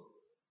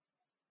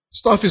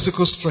 it's not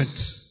physical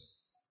strength.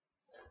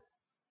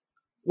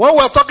 What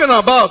we're talking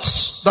about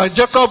that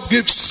Jacob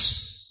gives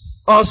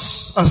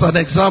us as an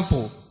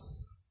example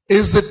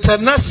is the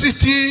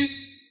tenacity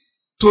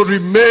to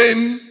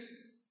remain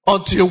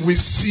until we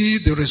see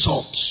the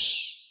results.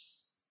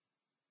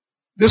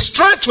 The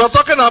strength we're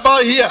talking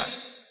about here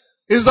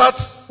is that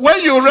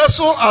when you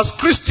wrestle as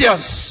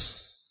Christians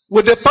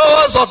with the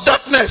powers of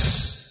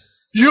darkness,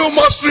 you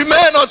must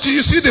remain until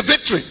you see the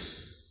victory.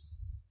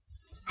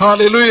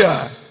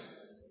 Hallelujah.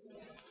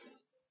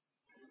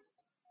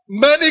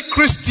 Many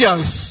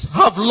Christians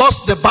have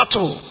lost the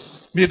battle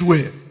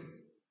midway.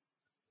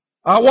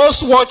 I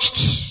once watched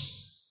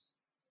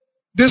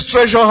this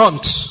treasure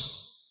hunt.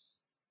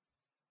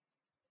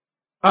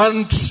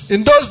 And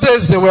in those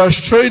days they were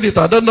showing it.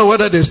 I don't know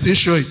whether they still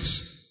show it.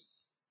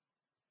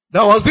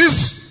 There was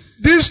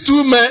these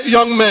two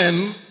young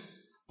men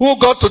who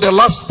got to the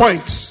last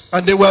point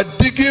and they were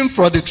digging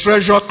for the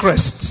treasure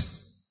crest.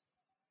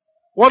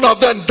 One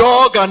of them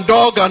dug and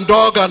dug and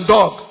dug and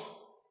dug.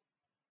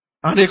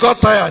 And he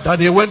got tired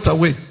and he went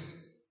away.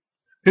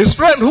 His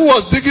friend who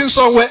was digging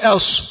somewhere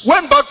else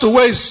went back to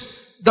where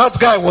that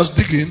guy was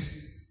digging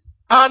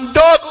and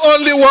dug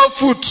only 1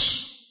 foot.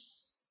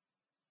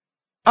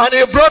 And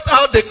he brought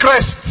out the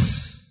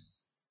crests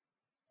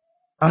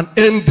and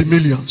earned the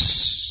millions.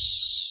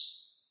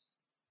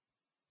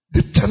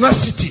 The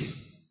tenacity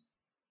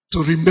to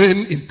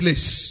remain in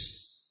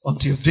place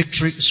until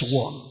victory is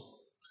won.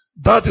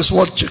 That is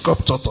what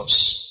Jacob taught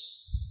us.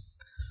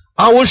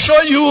 I will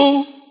show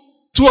you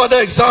 2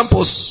 other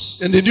examples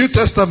in the New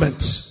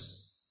Testament.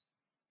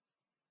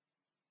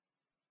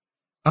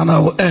 And I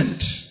will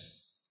end.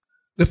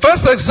 The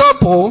first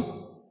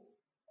example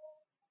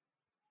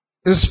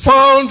is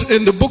found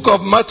in the book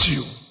of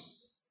Matthew,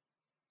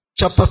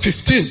 chapter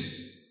 15.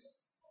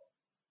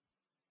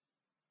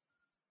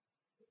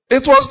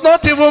 It was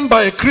not even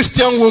by a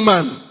Christian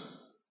woman.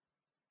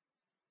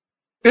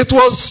 It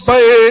was by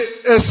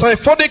a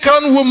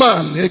Syphonican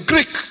woman, a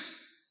Greek,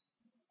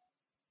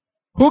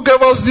 who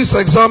gave us this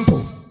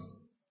example.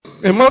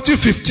 In Matthew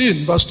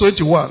 15, verse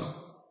 21.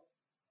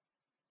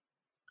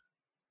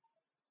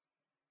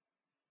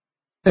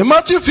 In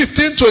Matthew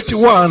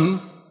 15:21,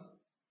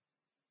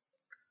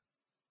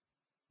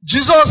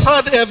 Jesus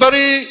had a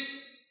very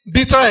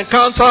bitter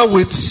encounter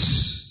with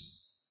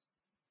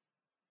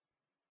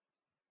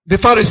the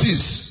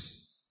Pharisees.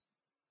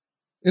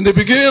 In the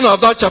beginning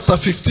of that chapter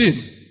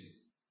 15,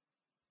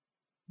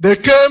 they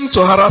came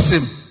to harass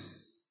him.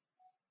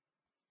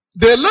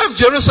 They left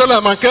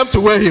Jerusalem and came to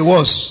where he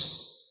was,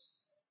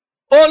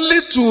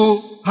 only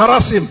to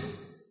harass him.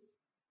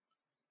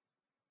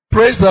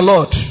 Praise the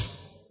Lord.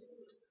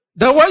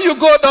 Then when you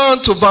go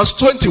down to verse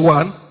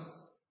 21,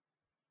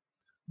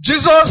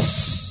 Jesus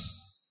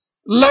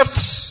left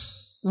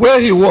where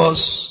he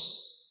was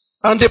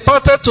and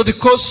departed to the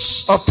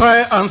coast of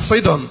Tyre and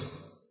Sidon.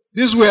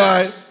 These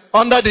were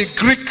under the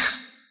Greek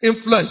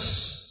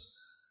influence.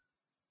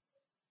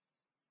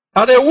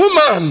 And a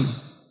woman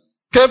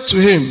came to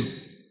him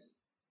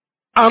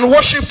and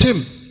worshipped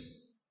him.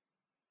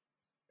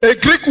 A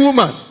Greek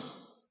woman.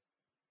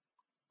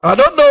 I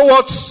don't know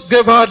what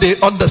gave her the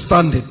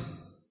understanding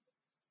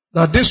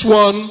that this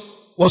one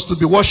was to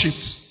be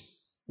worshipped.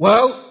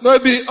 Well,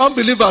 maybe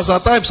unbelievers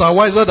at times are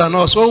wiser than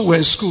us when we're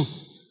in school.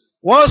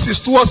 Once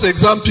it's towards the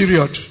exam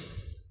period,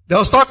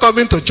 they'll start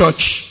coming to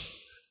church.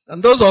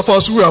 And those of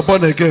us who are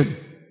born again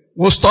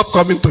will stop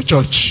coming to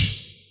church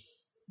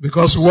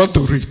because we want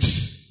to read.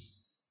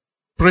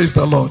 Praise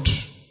the Lord.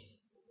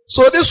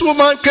 So this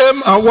woman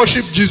came and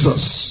worshipped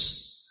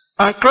Jesus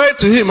and cried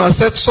to him and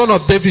said, Son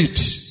of David,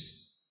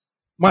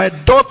 my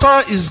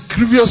daughter is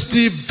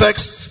grievously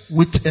vexed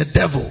with a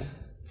devil.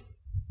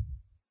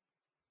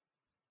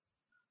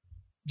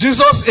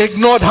 Jesus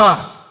ignored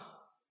her.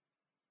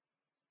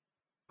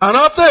 And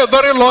after a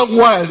very long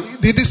while,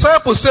 the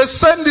disciples said,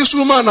 send this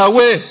woman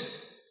away.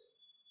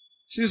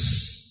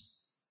 She's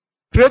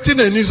creating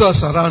a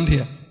nuisance around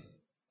here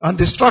and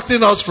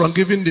distracting us from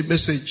giving the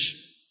message.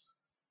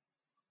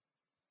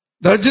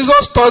 Then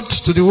Jesus turned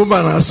to the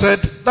woman and said,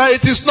 that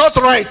it is not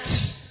right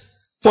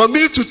for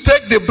me to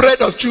take the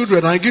bread of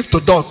children and give to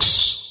dogs.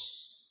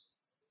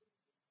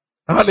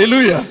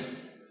 Hallelujah.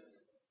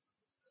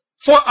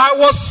 For I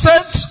was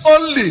sent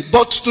only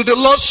but to the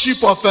lost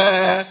sheep of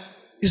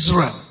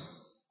Israel.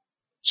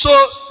 So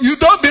you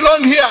don't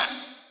belong here.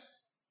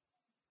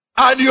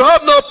 And you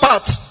have no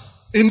part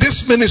in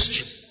this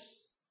ministry.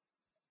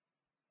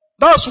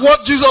 That's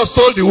what Jesus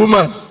told the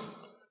woman.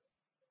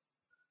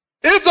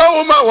 If that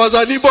woman was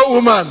an Igbo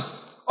woman,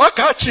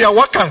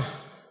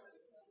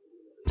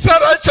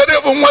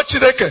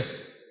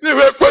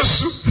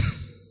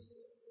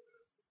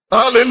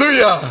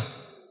 hallelujah.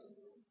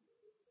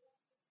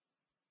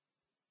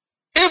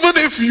 Even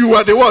if you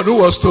were the one who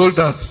was told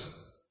that,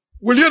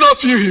 will you not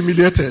feel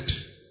humiliated?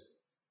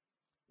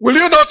 Will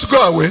you not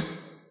go away?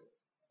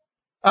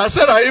 I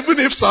said that even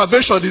if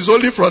salvation is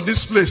only from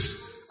this place,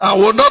 I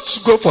will not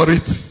go for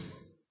it.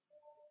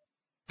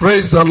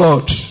 Praise the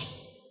Lord.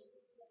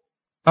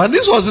 And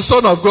this was the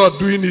Son of God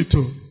doing it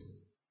too.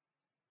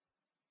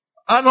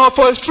 And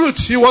for his truth,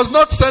 he was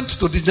not sent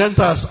to the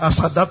Gentiles as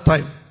at that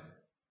time.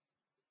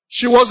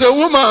 She was a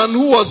woman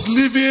who was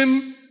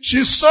living,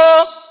 she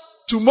saw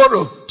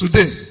tomorrow,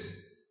 today.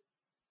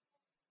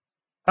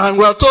 And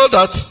we are told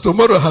that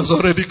tomorrow has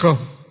already come.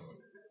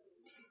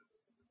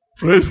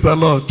 Praise the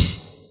Lord.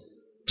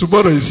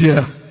 Tomorrow is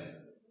here.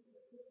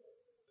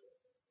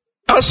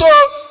 And so,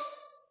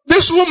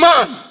 this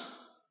woman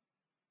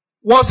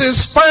was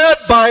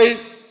inspired by,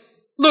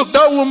 look,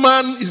 that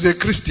woman is a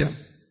Christian.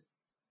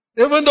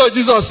 Even though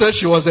Jesus said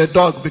she was a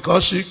dog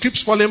because she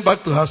keeps falling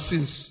back to her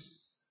sins.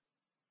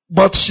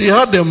 But she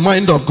had the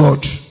mind of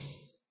God.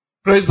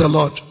 Praise the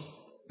Lord.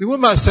 The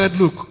woman said,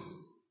 look,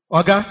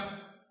 Oga,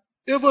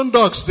 even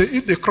dogs, they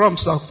eat the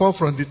crumbs that fall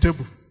from the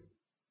table.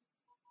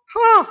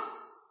 Huh?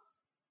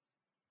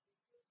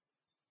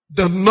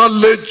 The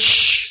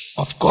knowledge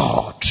of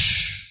God.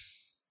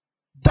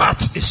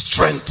 That is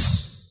strength.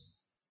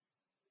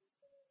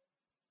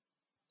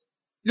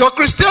 Your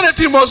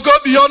Christianity must go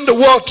beyond the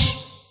word.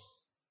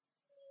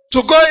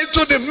 To go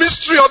into the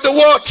mystery of the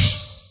word.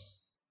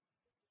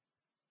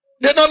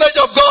 The knowledge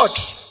of God.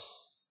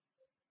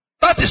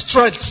 That is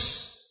strength.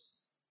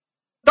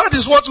 That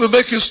is what will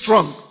make you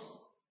strong.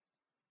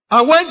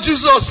 And when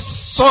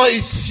Jesus saw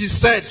it, he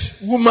said,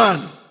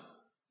 woman,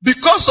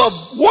 because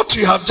of what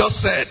you have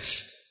just said,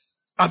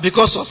 and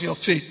because of your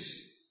faith,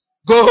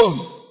 go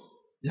home.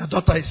 Your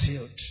daughter is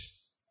healed.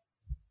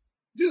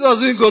 Jesus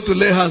didn't go to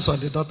lay hands on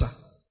the daughter.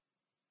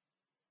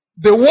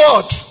 The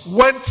word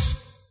went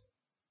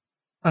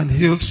and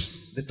healed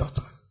the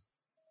daughter.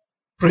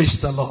 Praise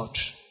the Lord.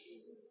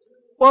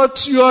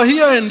 But you are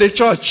here in the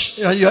church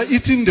and you are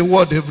eating the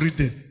word every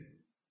day.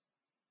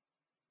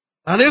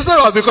 And instead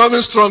of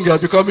becoming strong, you are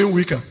becoming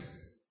weaker.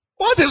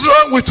 What is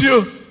wrong with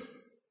you?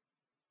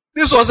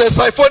 This was a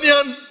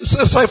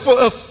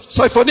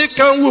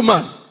Syphonican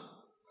woman,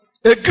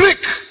 a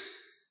Greek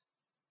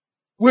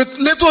with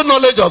little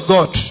knowledge of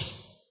God.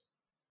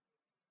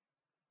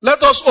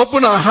 Let us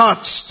open our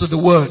hearts to the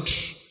word.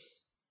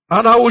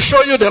 And I will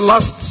show you the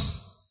last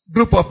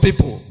group of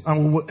people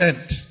and we will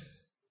end.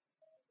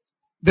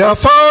 They are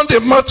found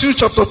in Matthew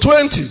chapter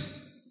 20.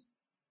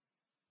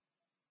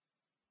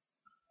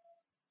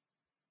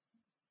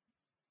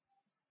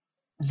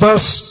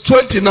 Verse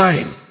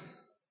 29.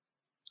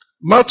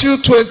 Matthew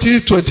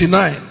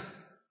 20:29.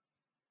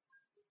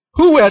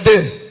 Who were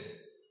they?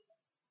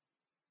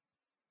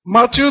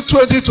 Matthew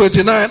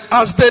 20:29.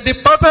 As they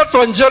departed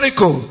from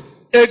Jericho,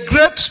 a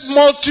great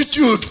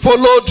multitude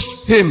followed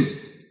him.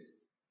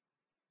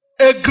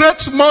 A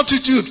great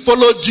multitude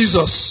followed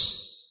Jesus.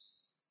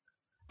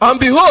 And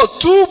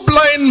behold, two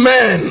blind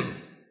men,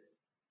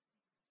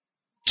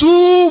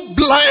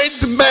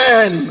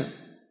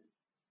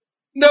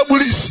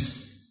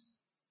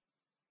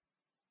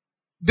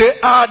 they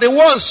are the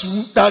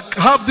ones that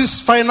have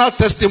this final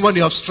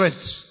testimony of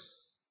strength.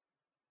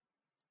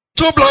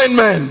 Two blind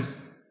men.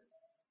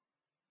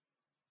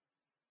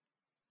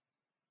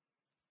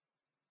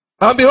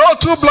 And behold,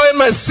 two blind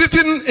men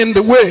sitting in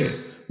the way.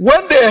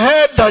 When they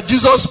heard that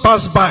Jesus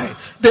passed by,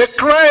 they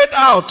cried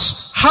out,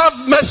 have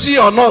mercy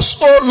on us,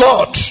 O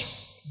Lord,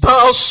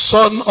 thou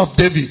Son of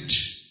David.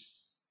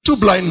 Two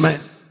blind men.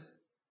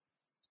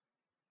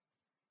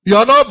 You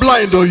are not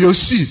blind, though, you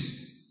see.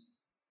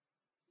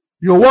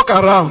 You walk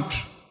around.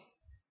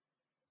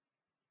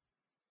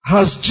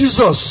 Has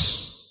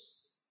Jesus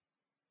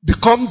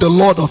become the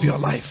Lord of your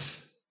life?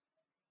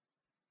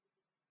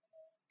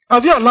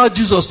 Have you allowed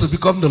Jesus to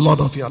become the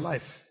Lord of your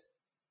life?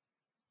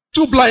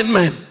 Two blind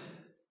men.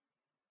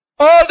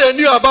 All they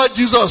knew about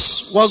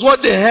Jesus was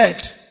what they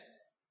heard.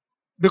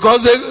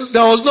 Because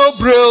there was no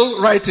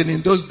Braille writing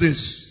in those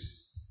days.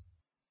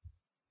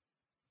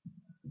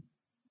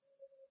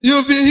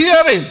 You've been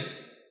hearing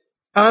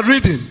and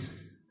reading.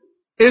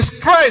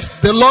 Is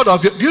Christ the Lord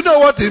of you? Do you know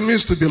what it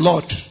means to be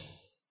Lord?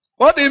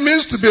 What it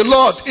means to be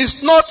Lord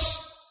is not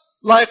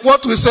like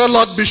what we say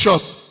Lord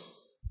Bishop.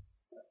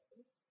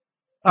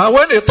 And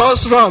when it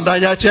turns round,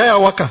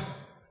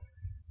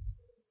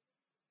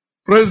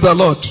 praise the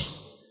Lord.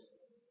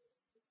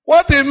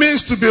 What it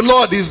means to be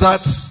Lord is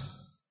that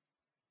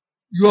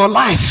your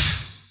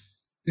life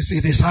is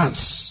in His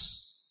hands.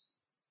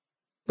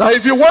 Now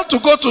if you want to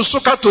go to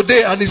Sukkah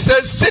today and He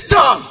says, sit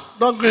down,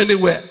 don't go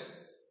anywhere,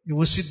 you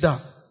will sit down.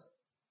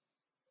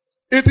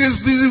 It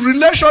is the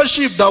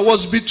relationship that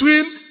was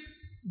between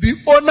the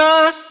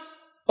owner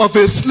of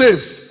a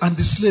slave and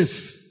the slave.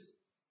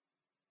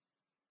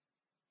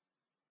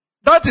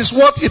 That is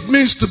what it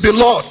means to be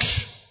Lord.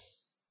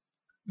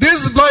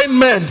 These blind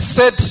men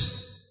said,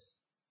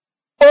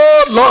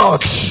 Oh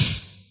Lord.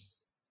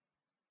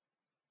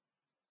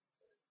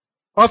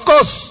 Of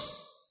course,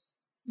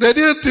 they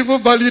didn't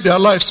even value their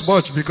lives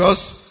much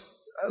because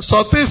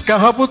some things can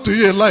happen to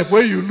you in life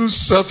where you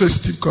lose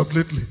self-esteem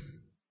completely.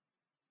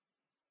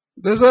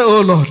 They say,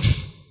 oh Lord,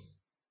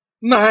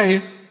 now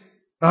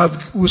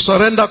I will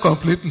surrender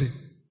completely.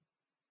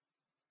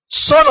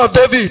 Son of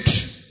David.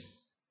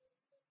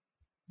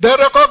 They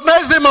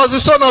recognize him as the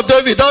son of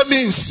David. That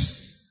means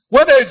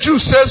when a Jew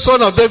says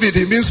son of David,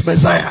 it means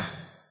Messiah.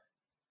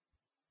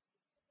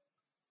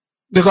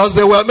 Because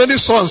there were many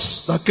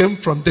sons that came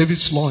from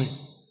David's loin.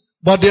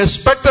 But the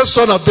expected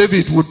son of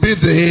David would be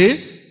the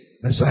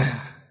Messiah.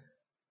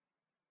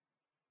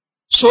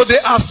 So they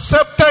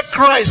accepted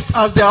Christ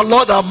as their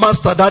Lord and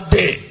Master that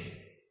day.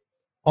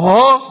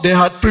 Or they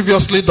had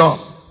previously done.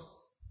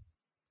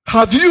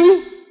 Have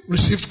you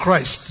received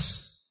Christ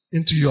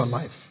into your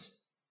life?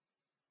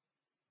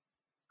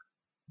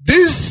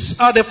 These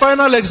are the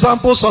final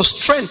examples of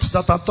strength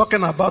that I'm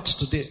talking about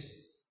today.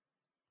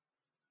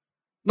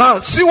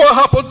 Now, see what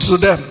happened to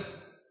them.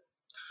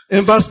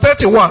 In verse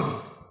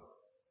 31.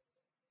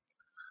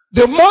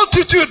 The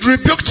multitude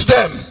rebuked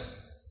them.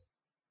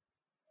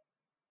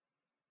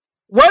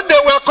 When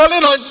they were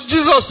calling on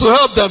Jesus to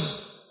help them,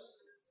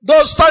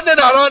 those standing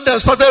around them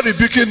started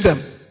rebuking them.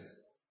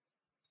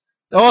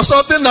 There was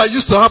something that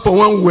used to happen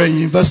when we were in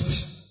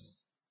university.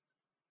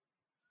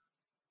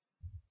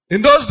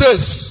 In those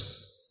days,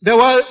 there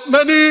were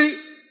many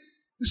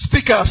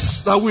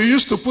stickers that we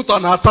used to put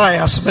on our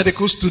tie as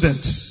medical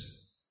students.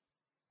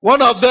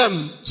 One of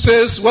them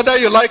says, whether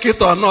you like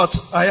it or not,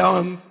 I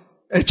am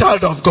a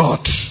child of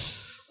God.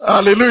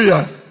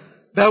 Hallelujah.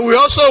 that we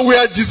also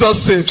wear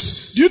Jesus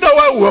saves. Do you know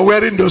why we were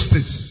wearing those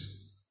things?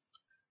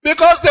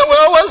 Because they were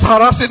always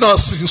harassing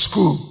us in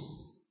school.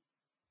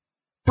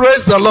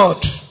 Praise the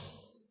Lord.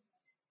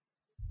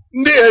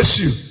 Ndị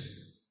SU.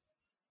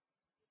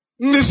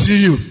 Ndị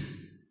CU.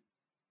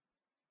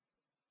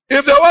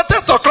 If they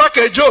wanted to crack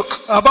a joke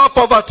about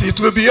poverty, it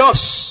will be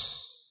us.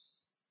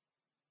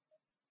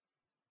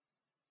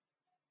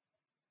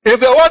 If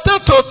they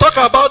wanted to talk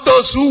about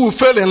those who will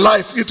fail in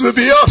life, it will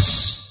be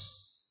us.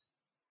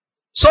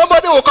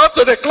 Somebody will come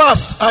to the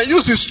class and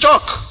use his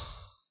chalk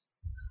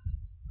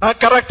and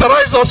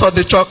characterize us on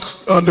the chalk,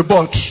 on the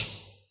board.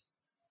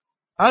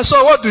 And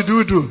so what did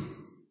we do?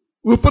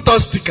 We put on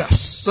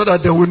stickers so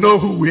that they will know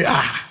who we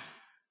are.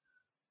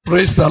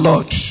 Praise the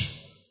Lord.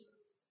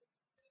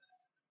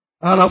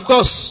 And of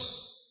course,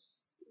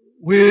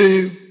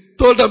 we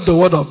told them the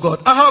word of God.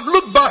 I have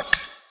looked back.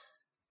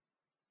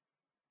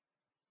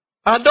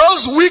 And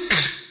those weak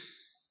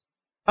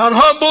and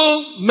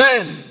humble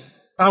men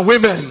and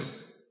women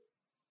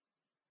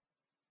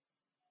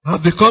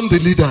have become the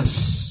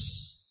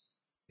leaders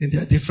in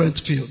their different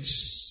fields.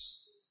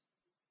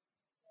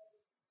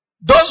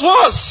 Those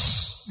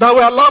ones that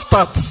were laughed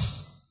at,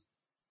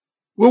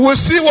 we will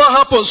see what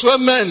happens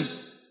when men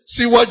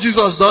see what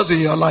Jesus does in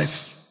your life.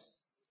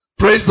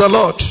 Praise the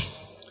Lord.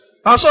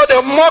 And so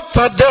they mocked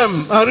at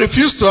them and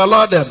refused to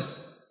allow them.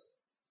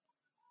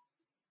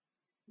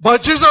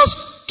 But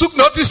Jesus took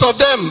notice of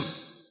them.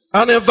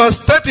 And in verse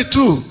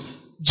 32,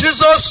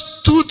 Jesus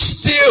stood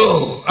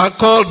still and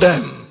called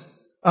them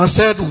and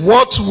said,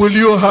 "What will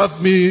you have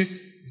me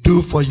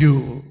do for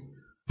you?"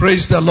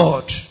 Praise the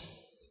Lord.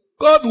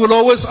 God will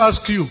always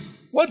ask you,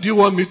 what do you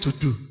want me to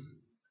do?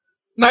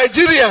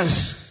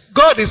 Nigerians,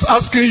 God is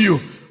asking you,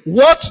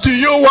 what do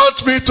you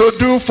want me to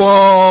do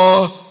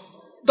for...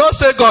 Don't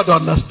say God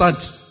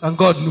understands and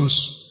God knows.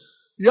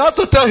 You have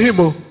to tell him.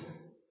 Oh.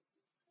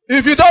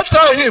 If you don't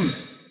tell him,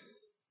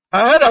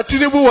 I heard that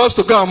Tinubu wants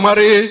to go and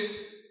marry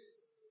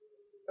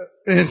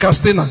in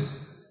Castina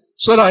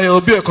so that he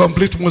will be a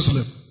complete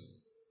Muslim.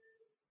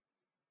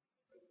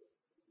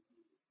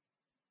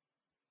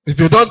 If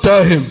you don't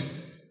tell him,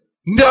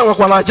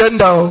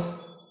 agenda.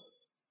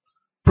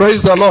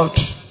 Praise the Lord.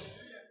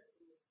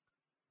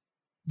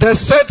 They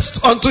said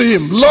unto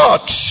him,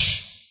 "Lord,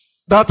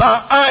 that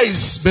our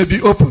eyes may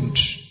be opened."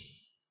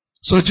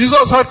 So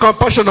Jesus had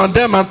compassion on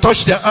them and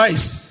touched their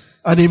eyes,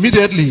 and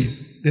immediately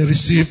they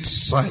received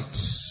sight.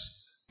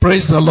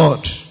 Praise the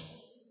Lord.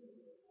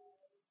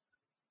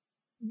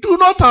 Do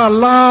not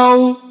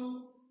allow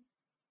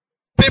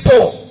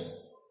people,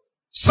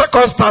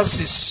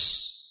 circumstances,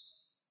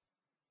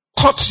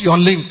 cut your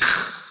link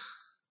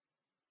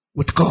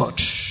with God.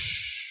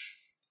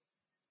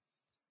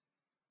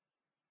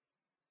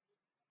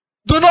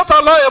 Do not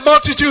allow a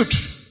multitude.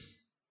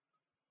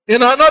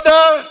 In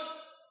another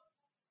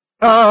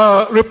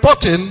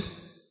reporting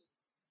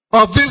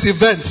of these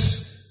events,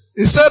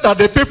 it said that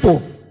the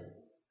people,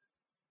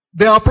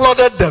 they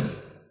applauded them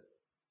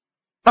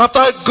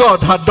after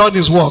God had done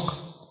his work.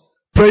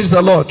 Praise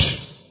the Lord.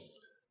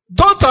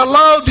 Don't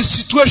allow the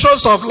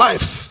situations of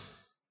life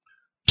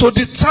to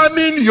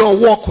determine your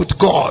walk with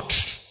God.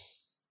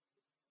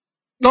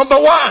 Number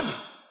one,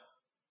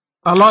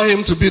 allow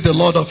him to be the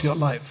Lord of your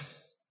life.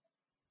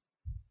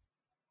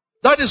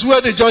 That is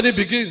where the journey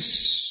begins.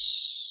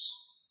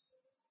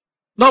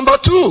 Number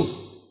two,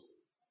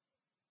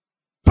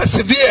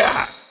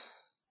 persevere.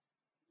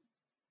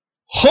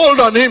 Hold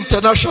on him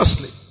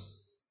tenaciously.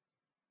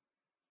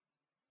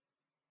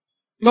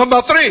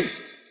 Number three,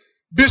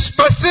 be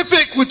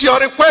specific with your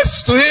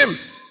requests to him.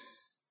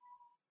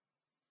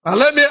 And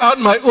let me add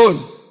my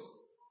own.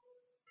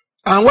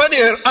 And when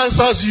he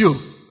answers you,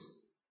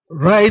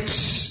 write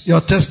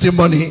your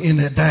testimony in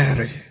a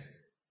diary.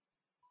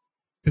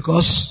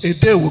 Because a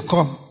day will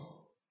come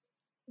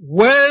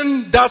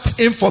when that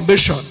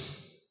information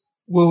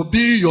will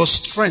be your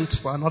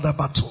strength for another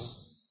battle.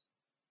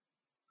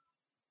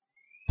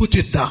 Put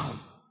it down.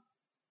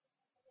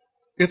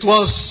 It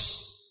was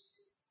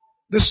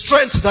the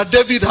strength that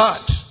David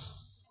had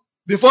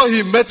before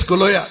he met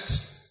Goliath.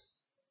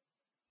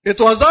 It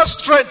was that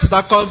strength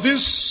that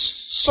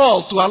convinced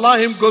Saul to allow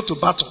him go to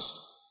battle.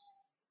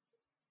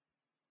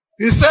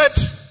 He said,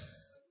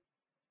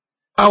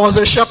 "I was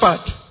a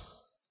shepherd.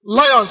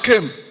 Lion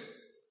came,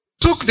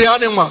 took the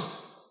animal.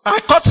 I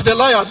caught the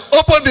lion,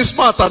 opened his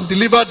mouth and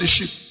delivered the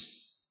sheep.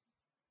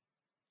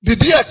 The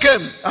deer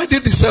came, I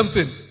did the same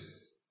thing."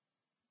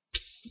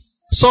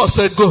 Saul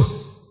said, "Go."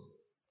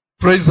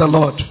 Praise the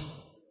Lord.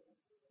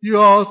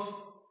 Your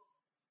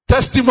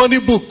testimony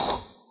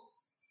book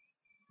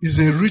is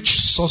a rich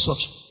source of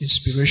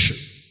inspiration.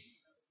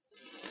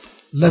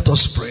 Let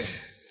us pray.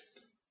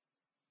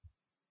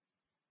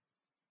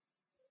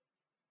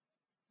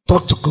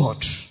 Talk to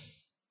God.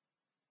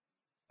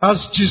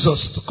 Ask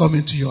Jesus to come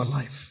into your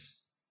life.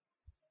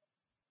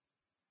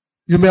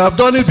 You may have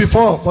done it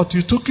before, but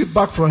you took it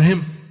back from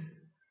him.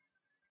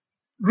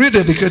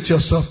 Rededicate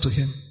yourself to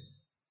him.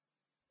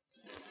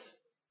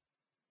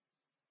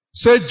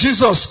 Say,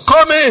 "Jesus,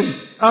 come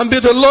in and be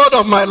the Lord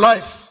of my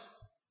life.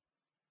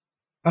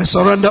 I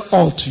surrender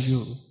all to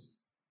you.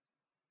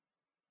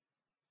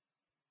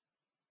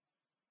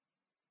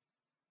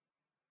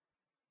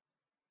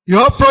 You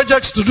have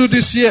projects to do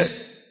this year.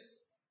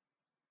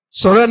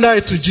 Surrender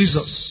it to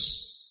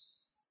Jesus,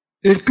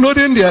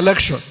 including the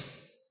election.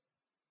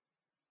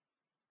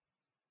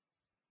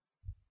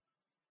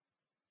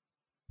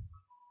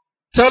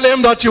 Tell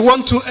him that you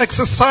want to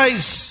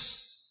exercise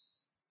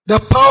the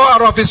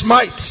power of his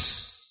might.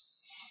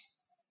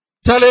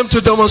 Tell him to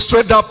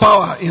demonstrate that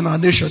power in our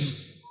nation.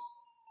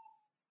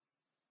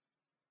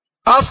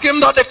 Ask him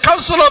that the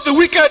counsel of the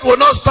wicked will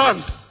not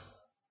stand.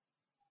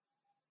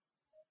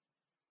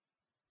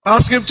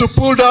 Ask him to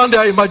pull down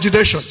their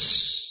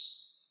imaginations.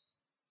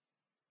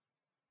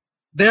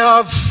 They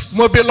have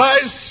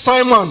mobilized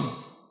Simon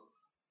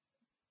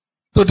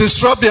to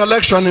disrupt the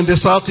election in the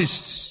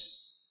southeast.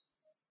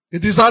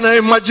 It is an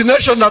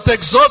imagination that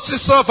exalts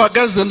itself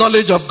against the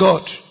knowledge of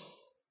God.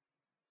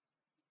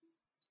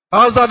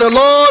 Ask that the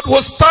Lord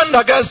will stand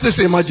against this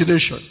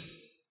imagination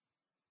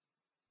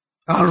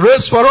and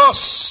raise for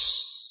us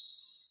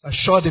a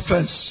sure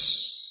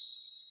defense.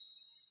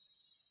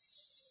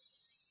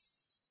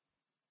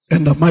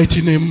 In the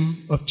mighty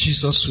name of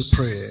Jesus we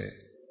pray.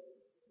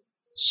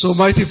 So,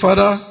 mighty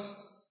Father,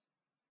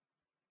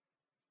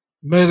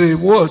 may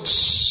the words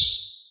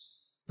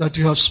that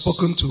you have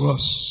spoken to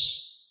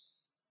us,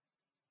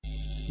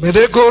 may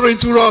they go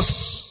into us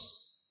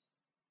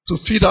to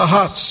feed our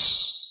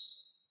hearts.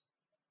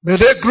 May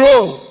they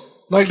grow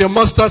like the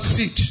mustard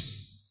seed.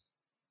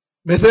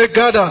 May they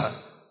gather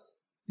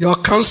your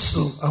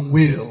counsel and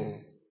will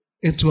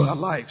into our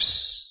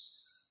lives.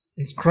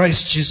 In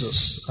Christ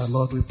Jesus, our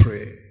Lord, we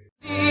pray.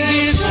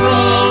 Be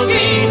strong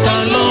in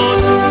the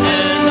Lord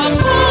and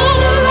the